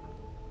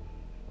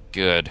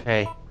 Good.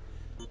 Okay.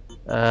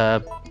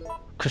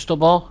 Crystal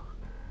ball.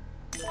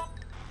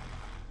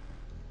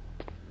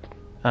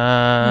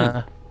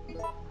 Last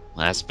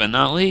but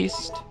not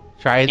least.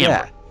 Try Hammer.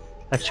 that.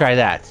 Let's try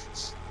that.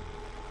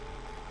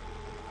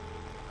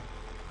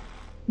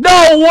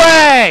 No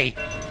way!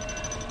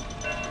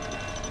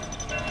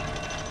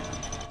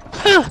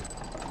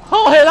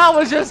 Oh, hey, that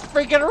was just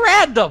freaking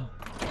random.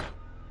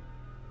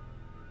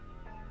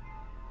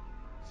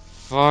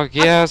 Fuck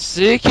yeah,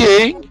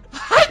 seeking!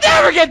 I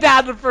never get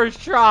that the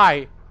first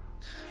try.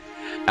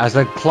 As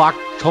the clock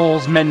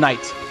tolls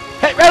midnight,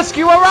 pet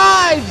rescue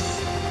arrives.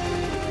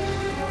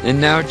 And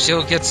now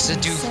Jill gets to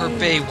do her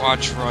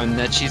Baywatch run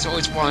that she's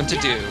always wanted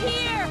to do.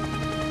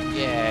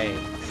 Yay!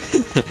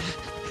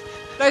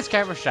 Nice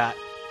camera shot.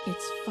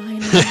 It's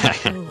finally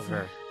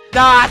over.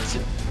 Not.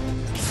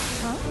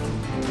 Huh?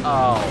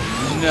 Oh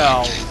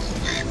no!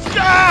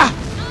 Ah!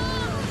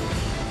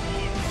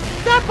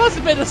 That must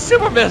have been a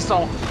super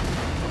missile.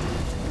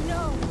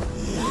 No.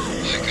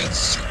 I got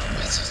super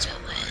missiles,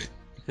 alright.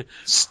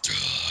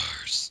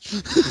 Stars.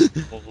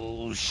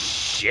 Oh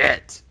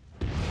shit!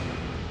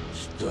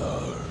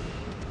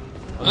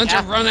 Don't you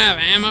run out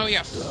of ammo, you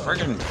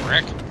friggin'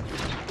 prick?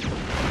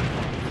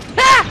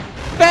 Ha!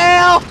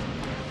 Fail!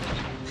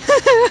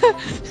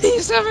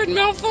 He's having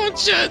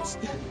malfunctions!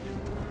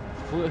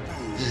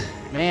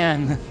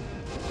 Man.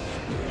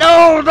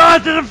 No,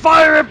 not to the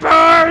fire, it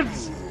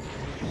burns!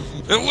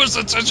 It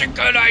wasn't such a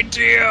good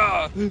idea!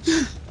 I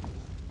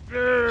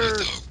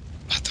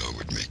thought it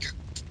would make a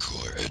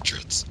cooler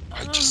entrance.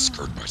 I just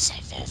screwed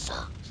myself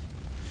over.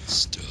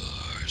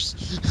 Stars.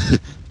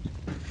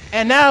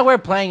 And now we're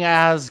playing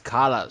as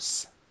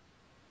Carlos.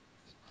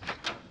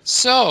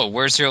 So,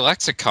 where's your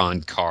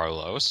lexicon,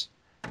 Carlos?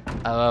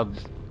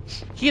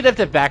 He left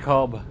it back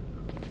home.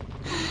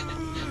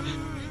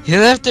 He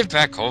left it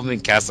back home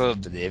in Castle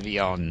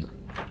Oblivion.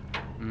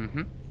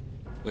 Mm-hmm.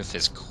 With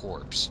his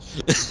corpse.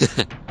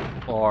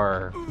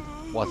 Or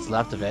what's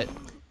left of it.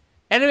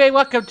 Anyway,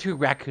 welcome to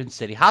Raccoon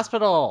City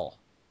Hospital.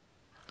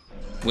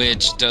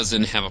 Which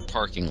doesn't have a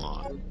parking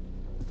lot.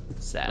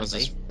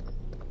 Sadly.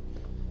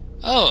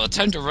 Oh,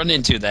 time to run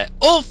into that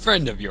old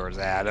friend of yours,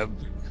 Adam.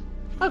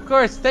 Of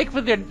course,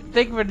 thankfully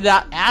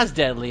not as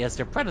deadly as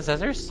their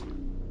predecessors.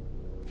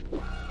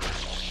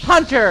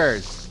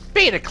 Hunters!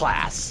 Beta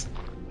class!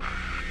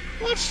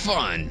 What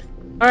fun!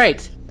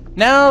 Alright,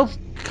 now,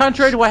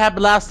 contrary to what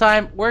happened last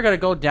time, we're gonna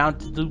go down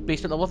to the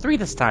basement level 3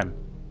 this time.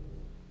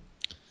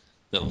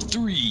 Level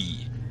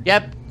 3.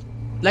 Yep.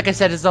 Like I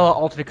said, it's all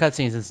alternate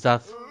cutscenes and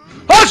stuff.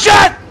 Oh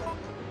shit!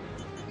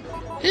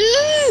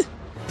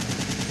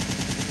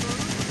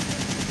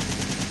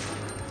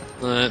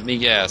 Let me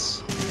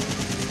guess.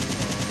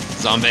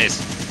 Zombies.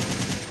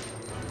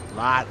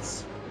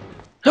 Lots.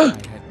 I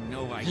had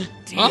no idea.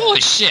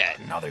 Holy shit!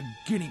 Another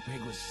guinea pig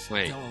was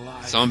Wait, still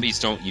alive. zombies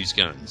don't use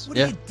guns. What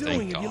Yeah. are you doing?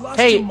 Thank Have you God. lost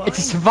Hey, your mind? it's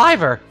a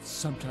survivor.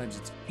 Sometimes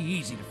it's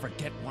easy to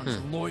forget one's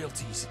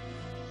loyalties.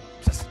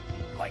 Just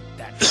like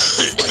that.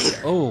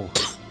 Oh.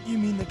 You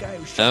mean the guy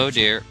who shot Oh you?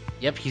 dear.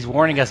 Yep, he's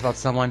warning us about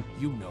someone.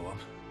 You know him.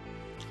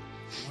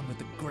 One with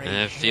the gray I have a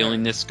hair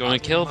feeling this is gonna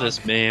and kill mug.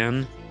 this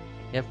man.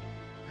 Yep.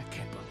 I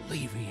can't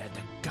believe he had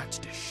the guts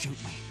to shoot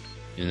me.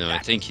 You know, I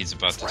think he's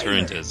about to turn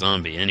into a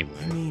zombie anyway.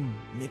 I mean,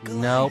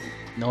 Nikolai? Nope.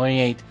 No, he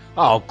ain't.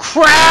 Oh,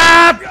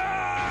 crap!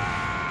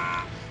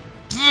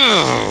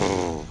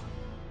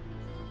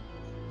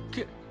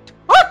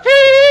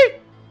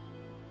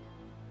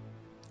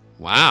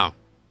 Wow.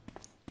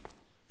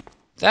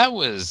 That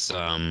was,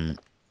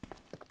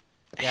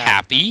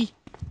 happy.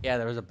 Yeah,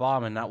 there was a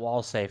bomb in that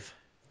wall safe.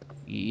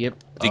 Yep.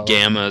 The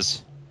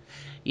gammas.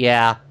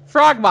 Yeah.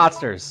 Frog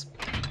monsters.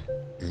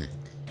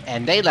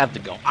 And they love to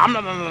go.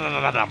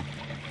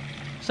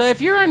 So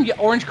if you're in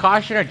orange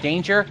caution or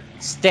danger,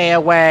 stay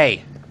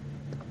away.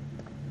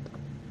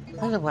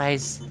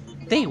 Otherwise,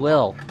 they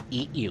will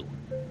eat you.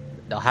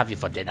 They'll have you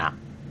for dinner.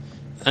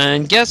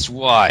 And guess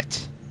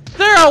what?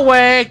 They're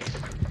awake!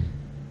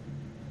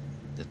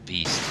 The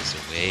beast is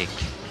awake.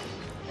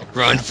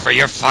 Run for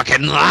your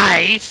fucking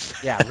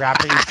life! Yeah,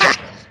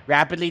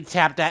 rapidly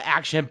tap that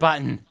action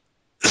button.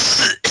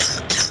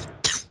 Just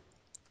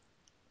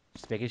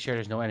making sure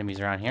there's no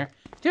enemies around here.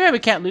 Too bad we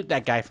can't loot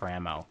that guy for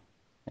ammo.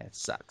 That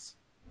sucks.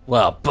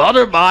 Well,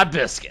 butter my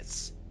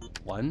biscuits.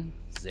 1,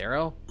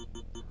 0,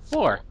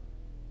 4.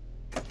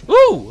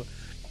 Ooh!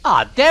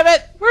 Aw, damn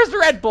it! Where's the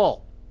Red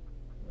Bull?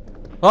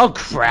 Oh,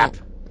 crap.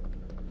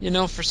 You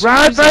know, for some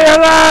Run reason... for your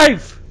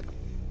life!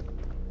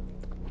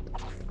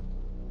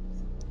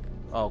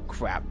 Oh,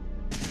 crap.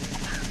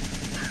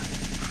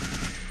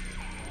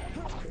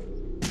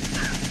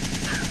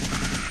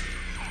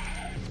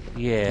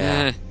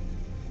 Yeah.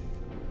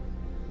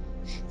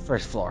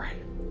 First floor.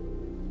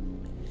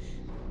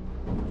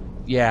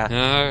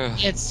 Yeah.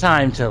 It's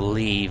time to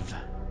leave.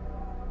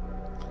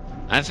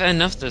 I've had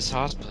enough of this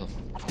hospital.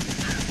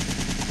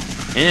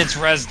 And its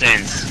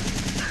residents.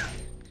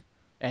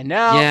 And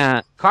now,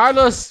 Yeah.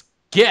 Carlos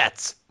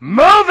gets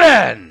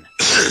moving!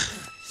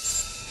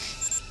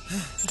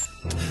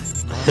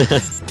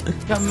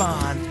 Come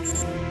on.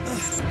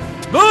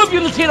 Move,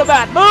 you Latino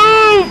bat!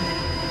 Move!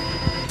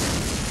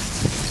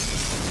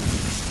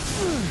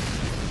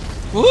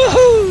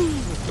 Woohoo!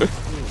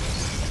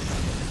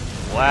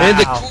 Wow. And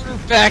the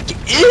quarterback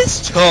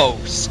is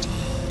toast!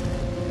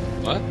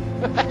 What?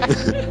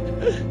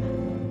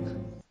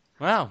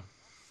 Wow.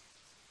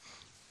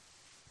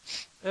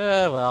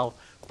 Well,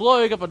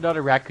 blowing up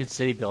another Raccoon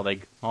City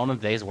building on a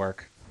day's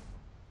work.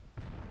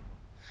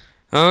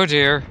 Oh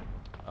dear.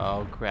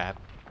 Oh, crap.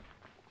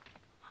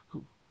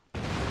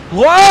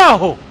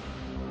 Whoa!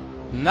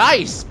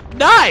 Nice!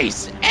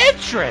 Nice!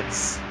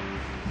 Entrance!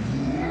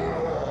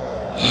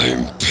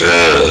 I'm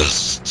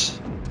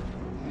pissed!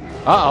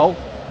 Uh-oh.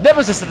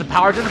 Nemesis has the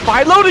power to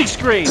defy loading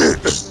screen!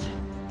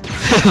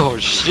 Oh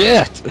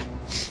shit!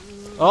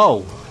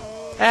 Oh.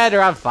 And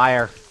they're on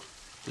fire.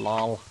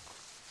 Lol.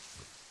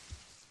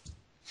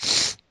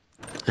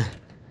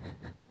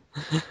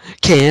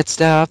 Can't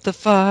stop the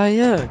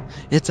fire.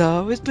 It's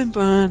always been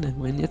burning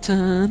when you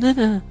turn it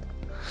on.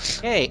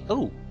 Hey,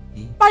 ooh.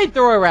 Fine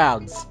throw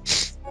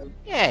rounds.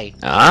 Yay.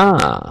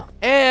 Ah.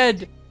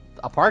 And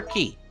a park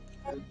key.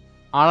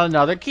 On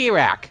another key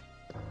rack.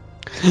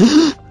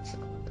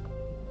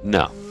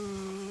 No.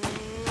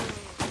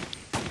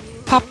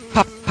 Pop,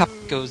 pop, pop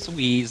goes the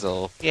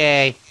weasel.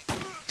 Yay.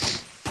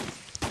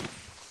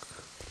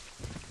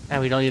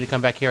 And we don't need to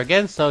come back here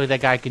again, so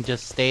that guy can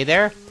just stay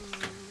there.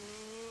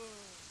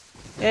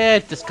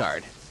 And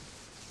discard.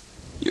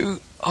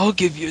 I'll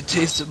give you a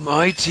taste of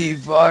my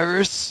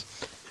T-virus.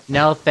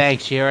 No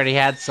thanks, you already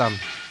had some.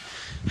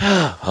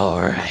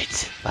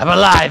 Alright. I'm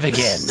alive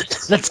again.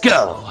 Let's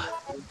go.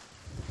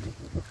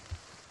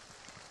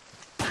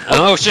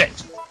 Oh shit!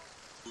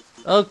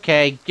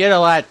 Okay, you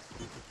know what?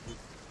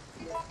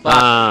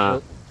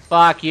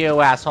 Fuck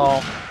you,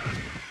 asshole.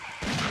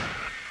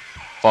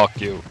 Fuck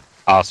you,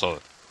 asshole.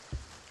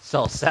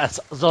 So says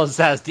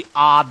the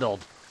Arnold.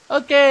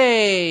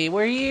 Okay,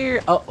 we're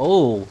here.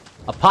 Oh,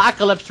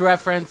 Apocalypse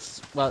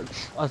reference. Well,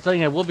 I was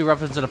thinking it will be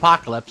referencing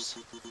Apocalypse.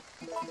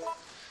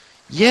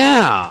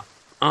 Yeah.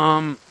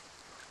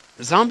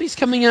 Zombies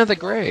coming out of the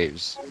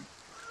graves.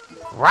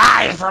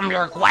 Rise from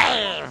your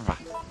grave!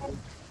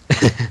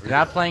 We're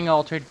not playing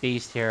Altered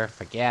Beast here.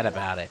 Forget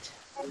about it.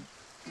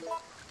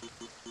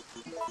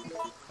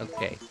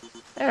 Okay.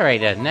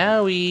 Alright then,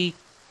 now we...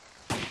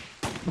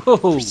 Whoa.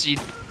 Proceed.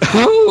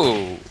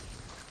 Oh!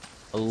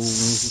 Oh.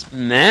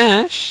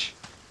 Smash!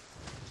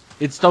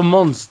 It's the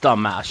Monster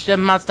Mash. The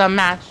Monster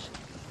Mash.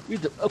 We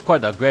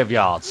quite the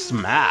graveyard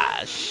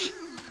smash.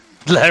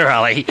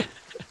 Literally.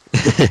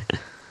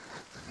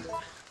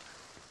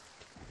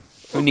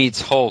 Who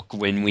needs Hulk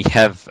when we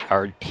have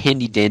our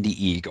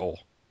handy-dandy eagle?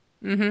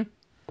 Mm-hmm.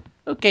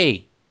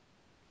 Okay.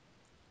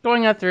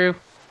 Going on through.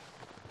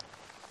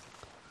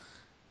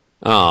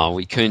 Oh,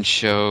 we couldn't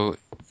show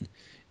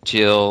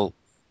Jill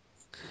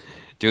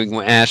doing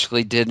what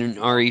Ashley did in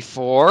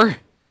RE4?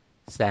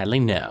 Sadly,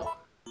 no.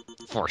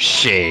 For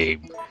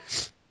shame.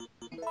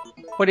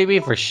 What do you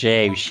mean for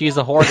shame? She's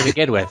a whore to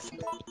begin with.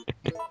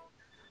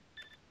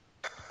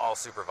 All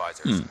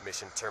supervisors,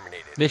 mission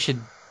terminated.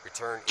 Mission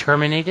Return.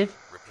 terminated?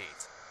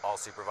 Repeat. All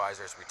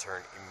supervisors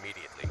return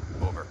immediately.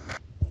 Over.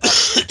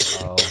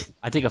 Oh,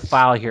 I think a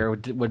file here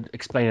would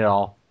explain it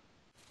all.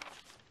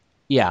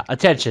 Yeah,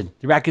 attention.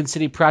 The Raccoon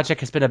City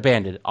project has been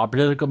abandoned. All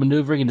political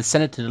maneuvering in the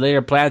Senate to delay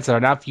our plans are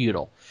now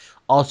futile.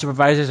 All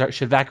supervisors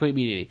should evacuate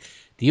immediately.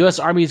 The U.S.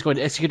 Army is going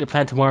to execute the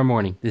plan tomorrow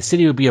morning. The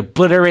city will be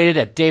obliterated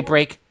at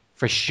daybreak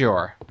for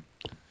sure.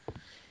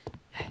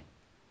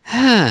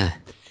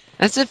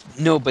 As if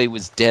nobody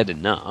was dead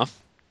enough.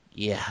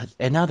 Yeah,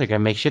 and now they're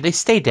going to make sure they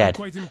stay dead.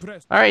 Quite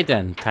impressed. Alright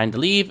then, time to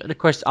leave. And of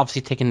course,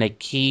 obviously taking the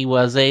key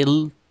was a...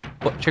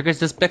 What triggers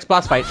this next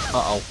boss fight?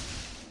 Uh-oh.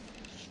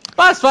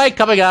 Boss fight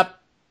coming up!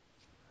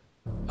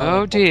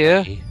 Oh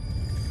dear. Okay.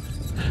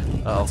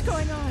 Oh. What's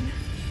going on?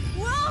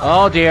 Whoa!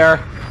 Oh dear.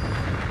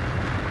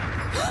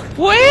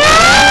 Whee!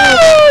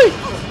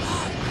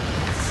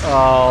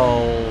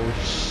 Oh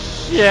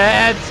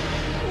shit!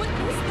 What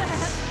was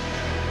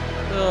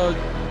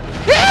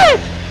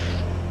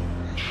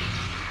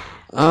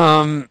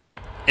that?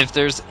 If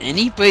there's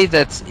anybody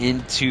that's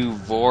into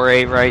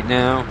Vore right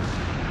now,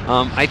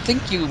 I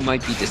think you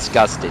might be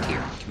disgusted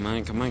here. Come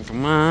on, come on,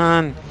 come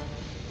on.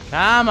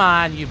 Come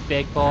on, you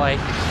big boy.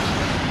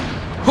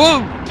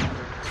 Whoa!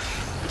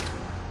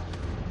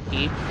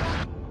 Keep.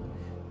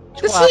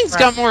 This thing's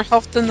got more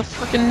health than the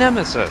frickin'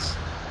 Nemesis.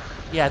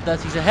 Yeah, it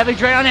does. He's a heavy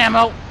drain on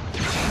ammo.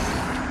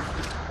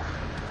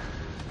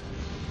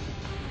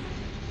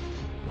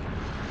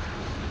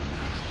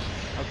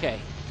 Okay.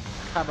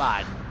 Come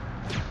on.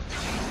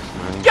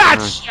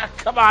 Gotcha!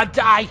 Come on,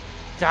 die!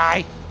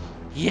 Die!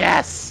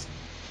 Yes!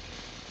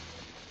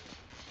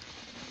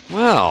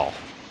 Well,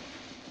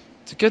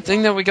 it's a good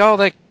thing that we got all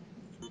that.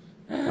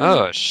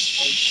 Oh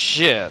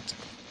shit!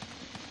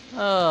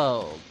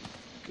 Oh,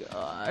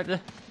 God.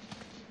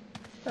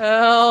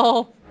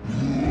 Help!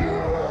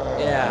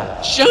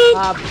 Yeah.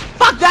 Jump!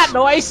 Fuck that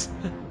noise!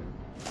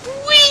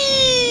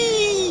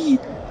 Whee!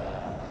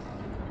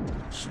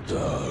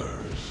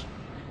 Stars.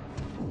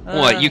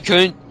 What? You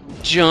couldn't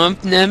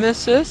jump,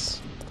 Nemesis?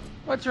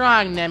 What's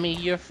wrong, Nemi?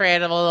 You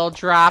afraid of a little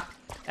drop?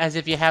 As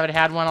if you haven't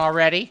had one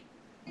already?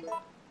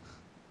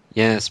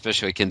 Yeah,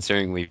 especially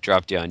considering we've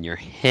dropped you on your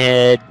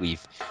head,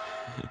 we've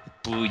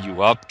blew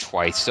you up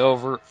twice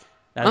over.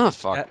 Oh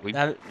fuck!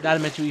 Not to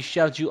mention we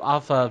shoved you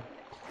off a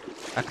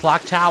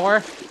clock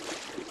tower.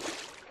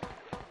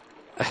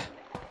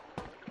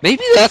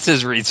 Maybe that's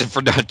his reason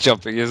for not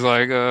jumping. Is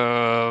like,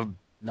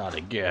 Not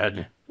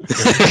again.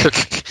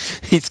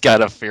 he's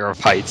got a fear of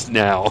heights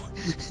now.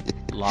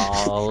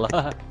 Lol.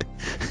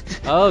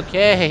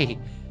 Okay.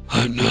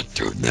 I'm not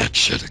doing that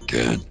shit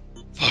again.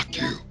 Fuck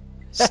you.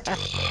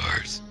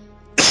 Stars.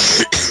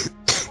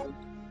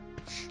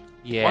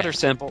 Yeah. Water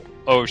sample.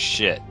 Oh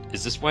shit.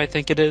 Is this what I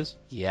think it is?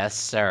 Yes,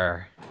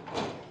 sir.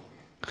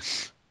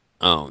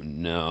 Oh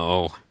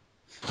no.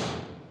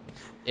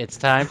 It's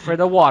time for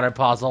the water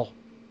puzzle.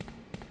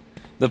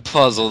 The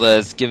puzzle that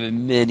has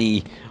given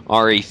many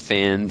RE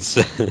fans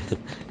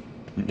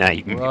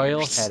nightmares.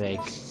 Royal headache.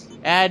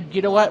 And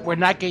you know what? We're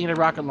not getting a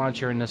rocket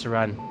launcher in this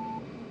run.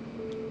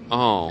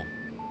 Oh.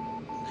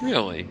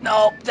 Really?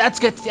 No, that's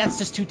good. That's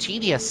just too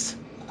tedious.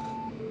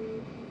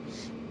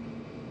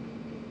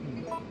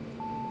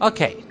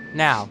 Okay,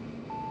 now,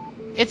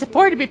 it's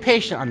important to be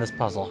patient on this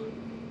puzzle.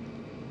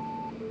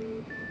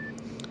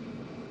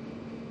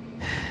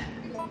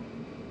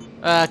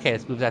 Okay,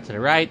 let's move that to the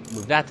right.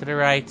 Move that to the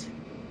right.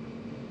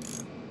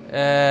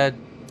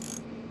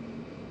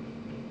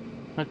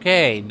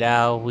 Okay,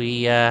 now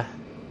we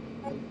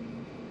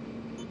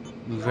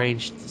move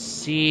range to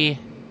C.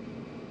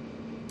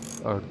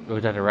 Or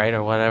move that to the right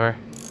or whatever.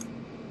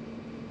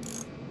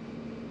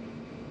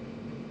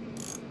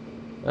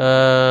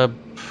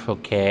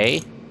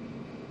 Okay.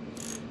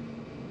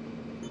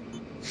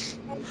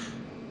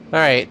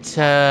 Alright,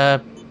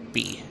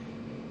 B.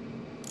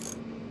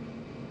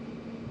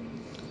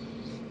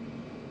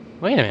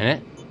 Wait a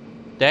minute.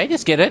 Did I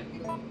just get it?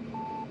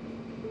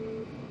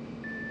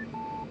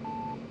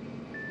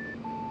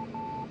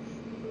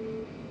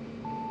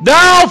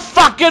 No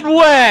fucking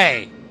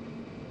way!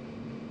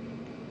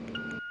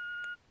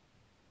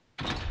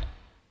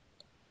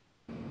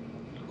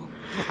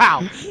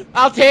 Wow,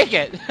 I'll take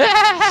it.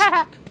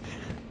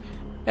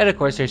 And of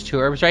course, there's two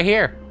herbs right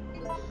here.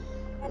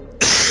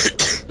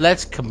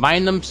 Let's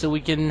combine them so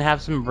we can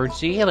have some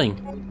emergency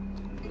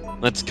healing.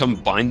 Let's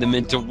combine them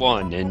into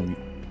one and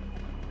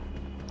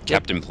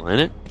Captain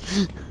Planet?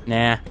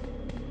 Nah.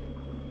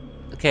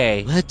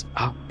 Okay. Let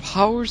our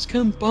powers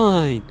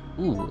combine.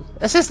 Ooh,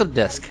 a system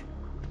disk.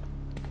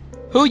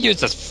 Who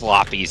uses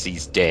floppies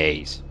these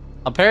days?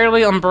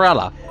 Apparently,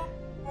 Umbrella.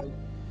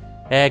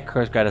 And of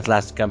course, got his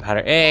last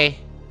gunpowder A.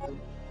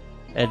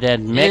 And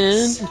then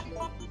mix.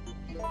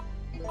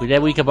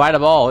 Then we combine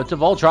them all. It's a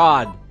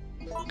Voltron.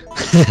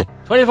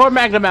 24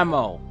 Magnum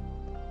ammo.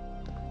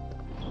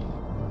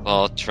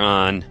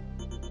 Voltron.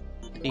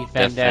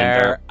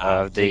 Defender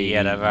of the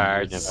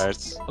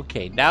universe.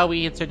 Okay, now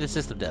we insert the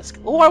system disk.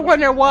 Oh, I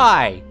wonder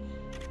why.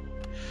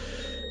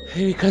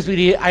 Because we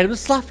need item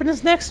slot for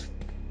this next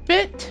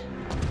bit.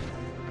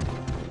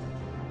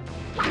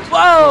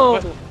 Whoa!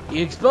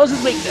 He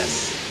exposes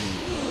weakness.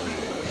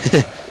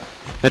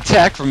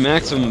 Attack for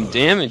maximum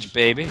damage,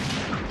 baby.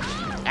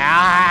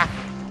 Ah!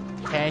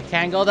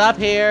 Tangled up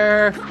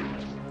here.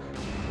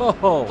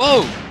 Whoa!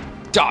 Whoa!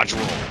 Dodge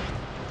roll.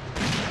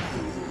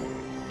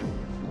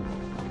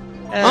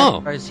 And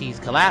of course he's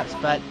collapsed,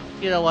 but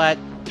you know what?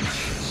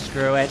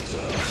 Screw it.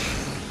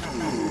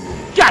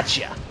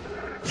 Gotcha!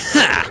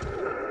 Ha!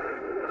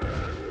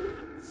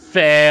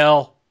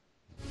 Fail.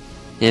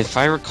 If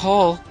I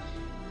recall,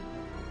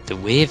 the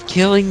way of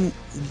killing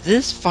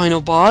this final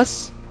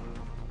boss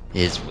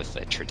is with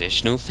a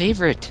traditional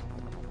favorite.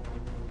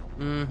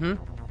 Mm-hmm.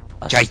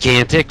 A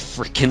gigantic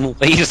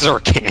freaking laser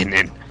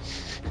cannon.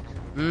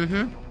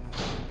 Mm-hmm.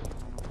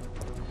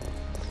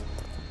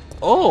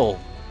 Oh.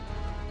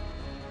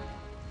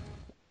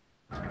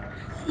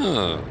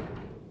 Huh.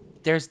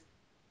 That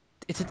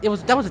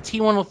was a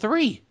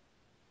T-103.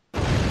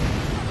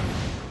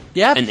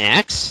 Yep. An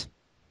axe?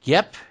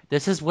 Yep.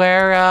 This is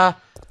where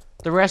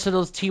the rest of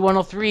those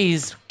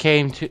T-103s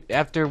came to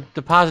after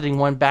depositing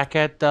one back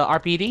at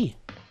RPD.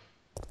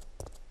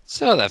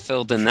 So that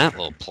filled in that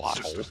little plot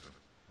hole.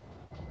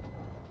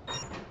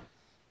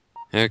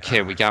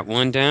 Okay, we got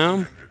one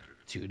down.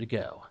 2 to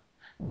go.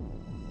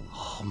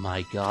 Oh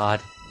my god.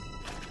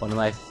 One of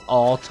my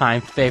all-time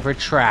favorite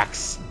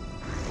tracks.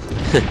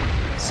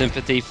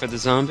 Sympathy for the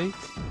zombie?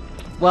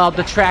 Well,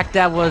 the track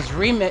that was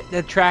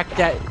the track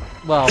that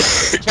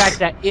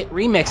it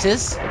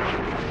remixes.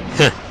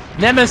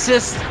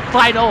 Nemesis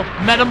Final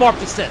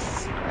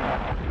Metamorphosis.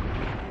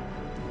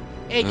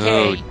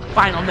 AKA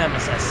Final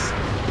Nemesis.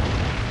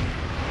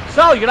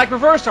 So, you like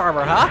reverse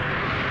armor, huh?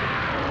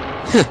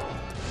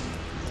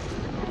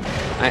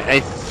 I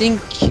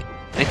think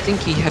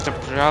he had a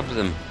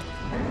problem.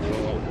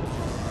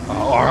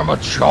 Armor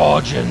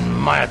charging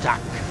my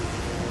attack.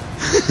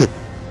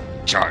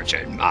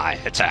 Charging my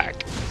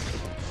attack.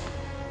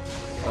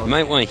 You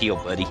might want to heal,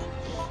 buddy.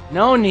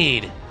 No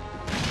need.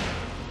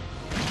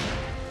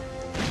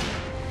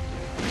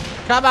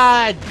 Come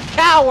on,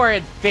 cower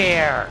in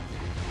fear.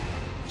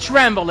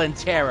 Tremble in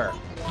terror.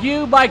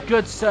 You, my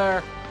good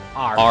sir,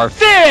 are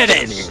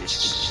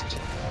finished.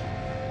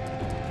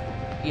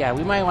 Yeah,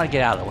 we might want to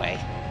get out of the way.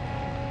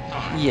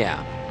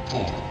 Yeah.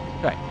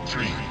 Right.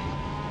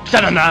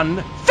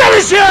 Dun-dun-dun.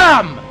 Finish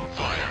him!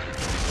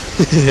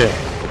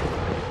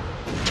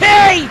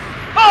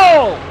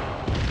 K.O.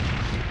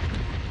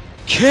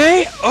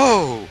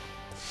 K.O.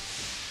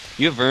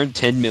 You have earned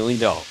 $10 million.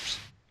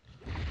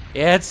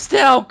 It's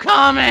still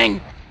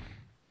coming!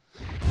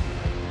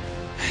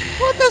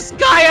 Will this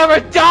guy ever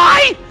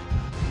die?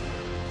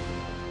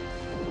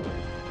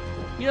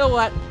 You know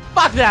what?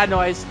 Fuck that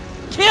noise.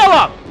 Kill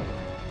him!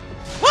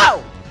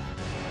 Whoa!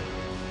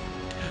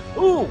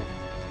 Ooh!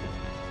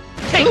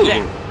 Take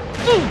that!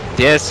 Ooh!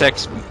 Deus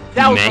Ex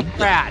That was Magna.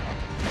 bad.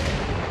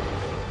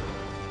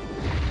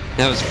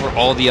 That was for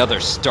all the other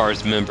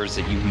STARS members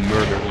that you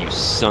murdered, you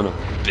son of a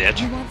bitch.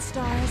 You want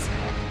stars?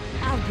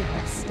 I'll give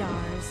you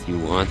stars. You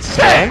want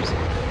stars?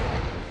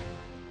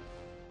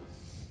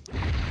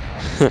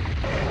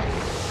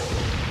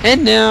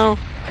 And now,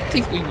 I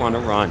think we want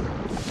to run.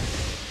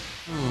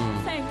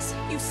 Thanks,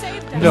 you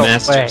saved us. No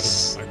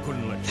Masters. I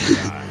couldn't let you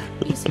die.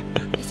 Easy.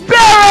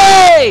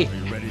 Barry! Are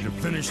you ready to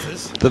finish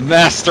this? The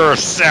master of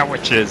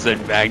sandwiches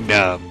and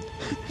Magnum.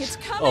 It's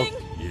coming.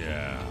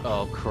 Yeah.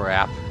 Oh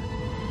crap.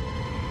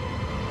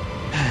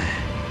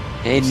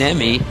 Hey,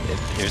 Nemi,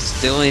 if there's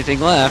still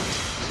anything left.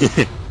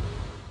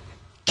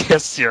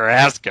 Kiss your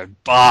ass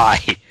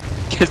goodbye.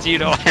 Because you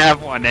don't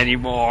have one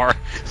anymore.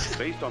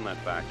 Based on that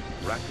fact,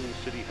 Raccoon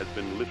City has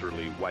been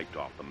literally wiped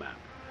off the map.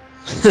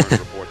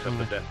 Reports have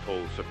the death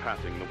toll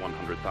surpassing the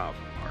 100,000 mark.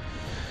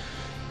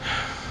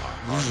 Our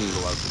hearts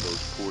go out to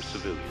those poor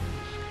civilians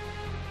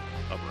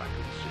of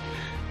Raccoon City.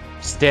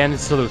 Stand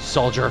and salute,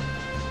 soldier.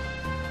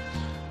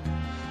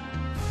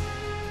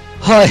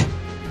 Hi.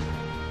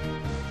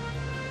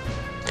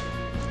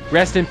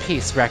 Rest in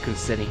peace, Raccoon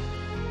City.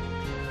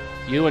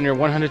 You and your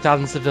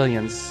 100,000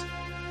 civilians.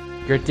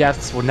 Your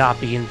deaths will not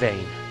be in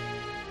vain.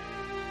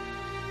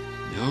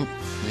 Nope,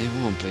 they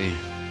won't be.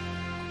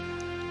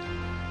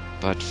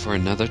 But for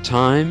another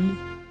time,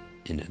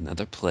 in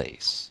another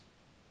place.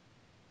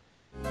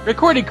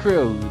 Recording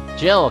crew: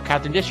 Jill,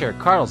 Captain Disher,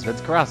 Carlos,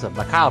 Vince Carrasa,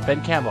 Mikhail,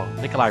 Ben Campbell,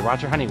 Nikolai,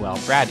 Roger Honeywell,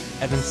 Brad,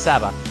 Evan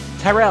Saba,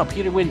 Tyrell,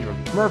 Peter Windrum,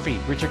 Murphy,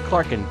 Richard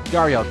Clarkin,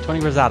 Dario,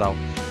 Tony Rosato.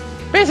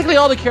 Basically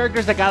all the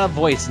characters that got a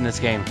voice in this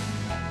game.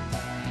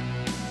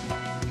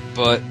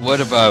 But what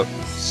about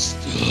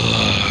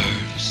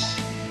stars?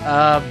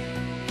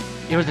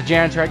 It was the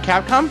janitor at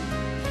Capcom?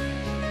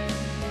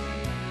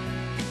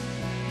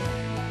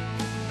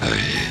 I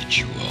hate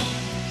you all.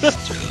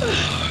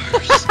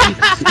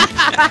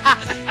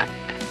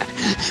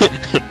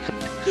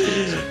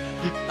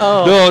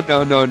 Oh.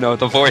 No.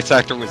 The voice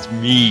actor was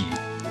me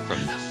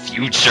from the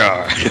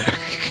future.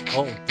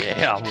 Oh,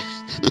 damn.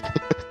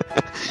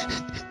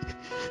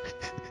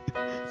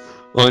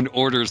 On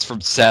orders from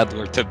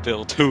Sadler to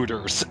build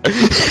Hooters.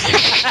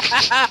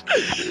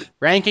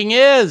 Ranking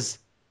is...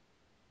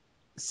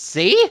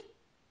 C?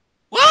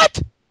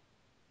 What?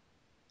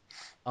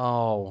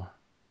 Oh.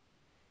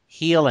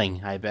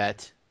 Healing, I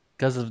bet.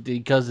 Because of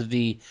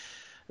the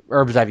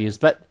herbs I've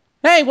used. But,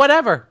 hey,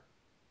 whatever.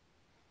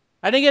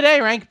 I didn't get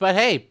A rank, but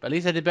hey, at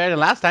least I did better than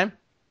last time.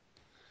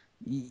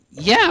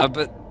 Yeah,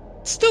 but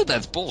still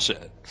that's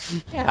bullshit.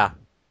 Yeah.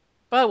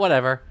 But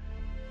whatever.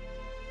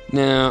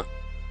 Now,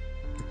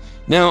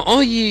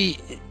 all ye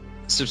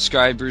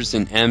subscribers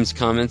in M's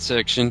comment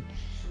section,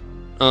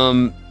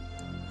 do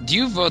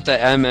you vote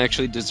that M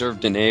actually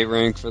deserved an A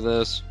rank for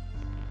this?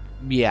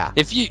 Yeah.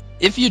 If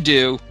you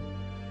do,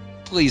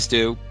 please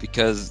do,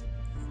 because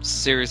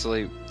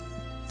seriously,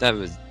 that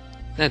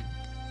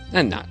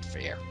not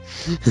fair.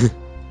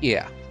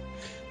 Yeah.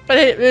 But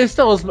it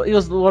still was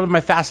one of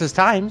my fastest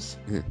times.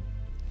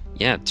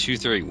 Yeah,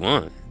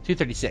 2:31.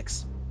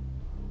 2:36.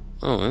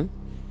 Oh,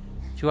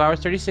 2 hours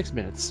 36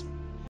 minutes.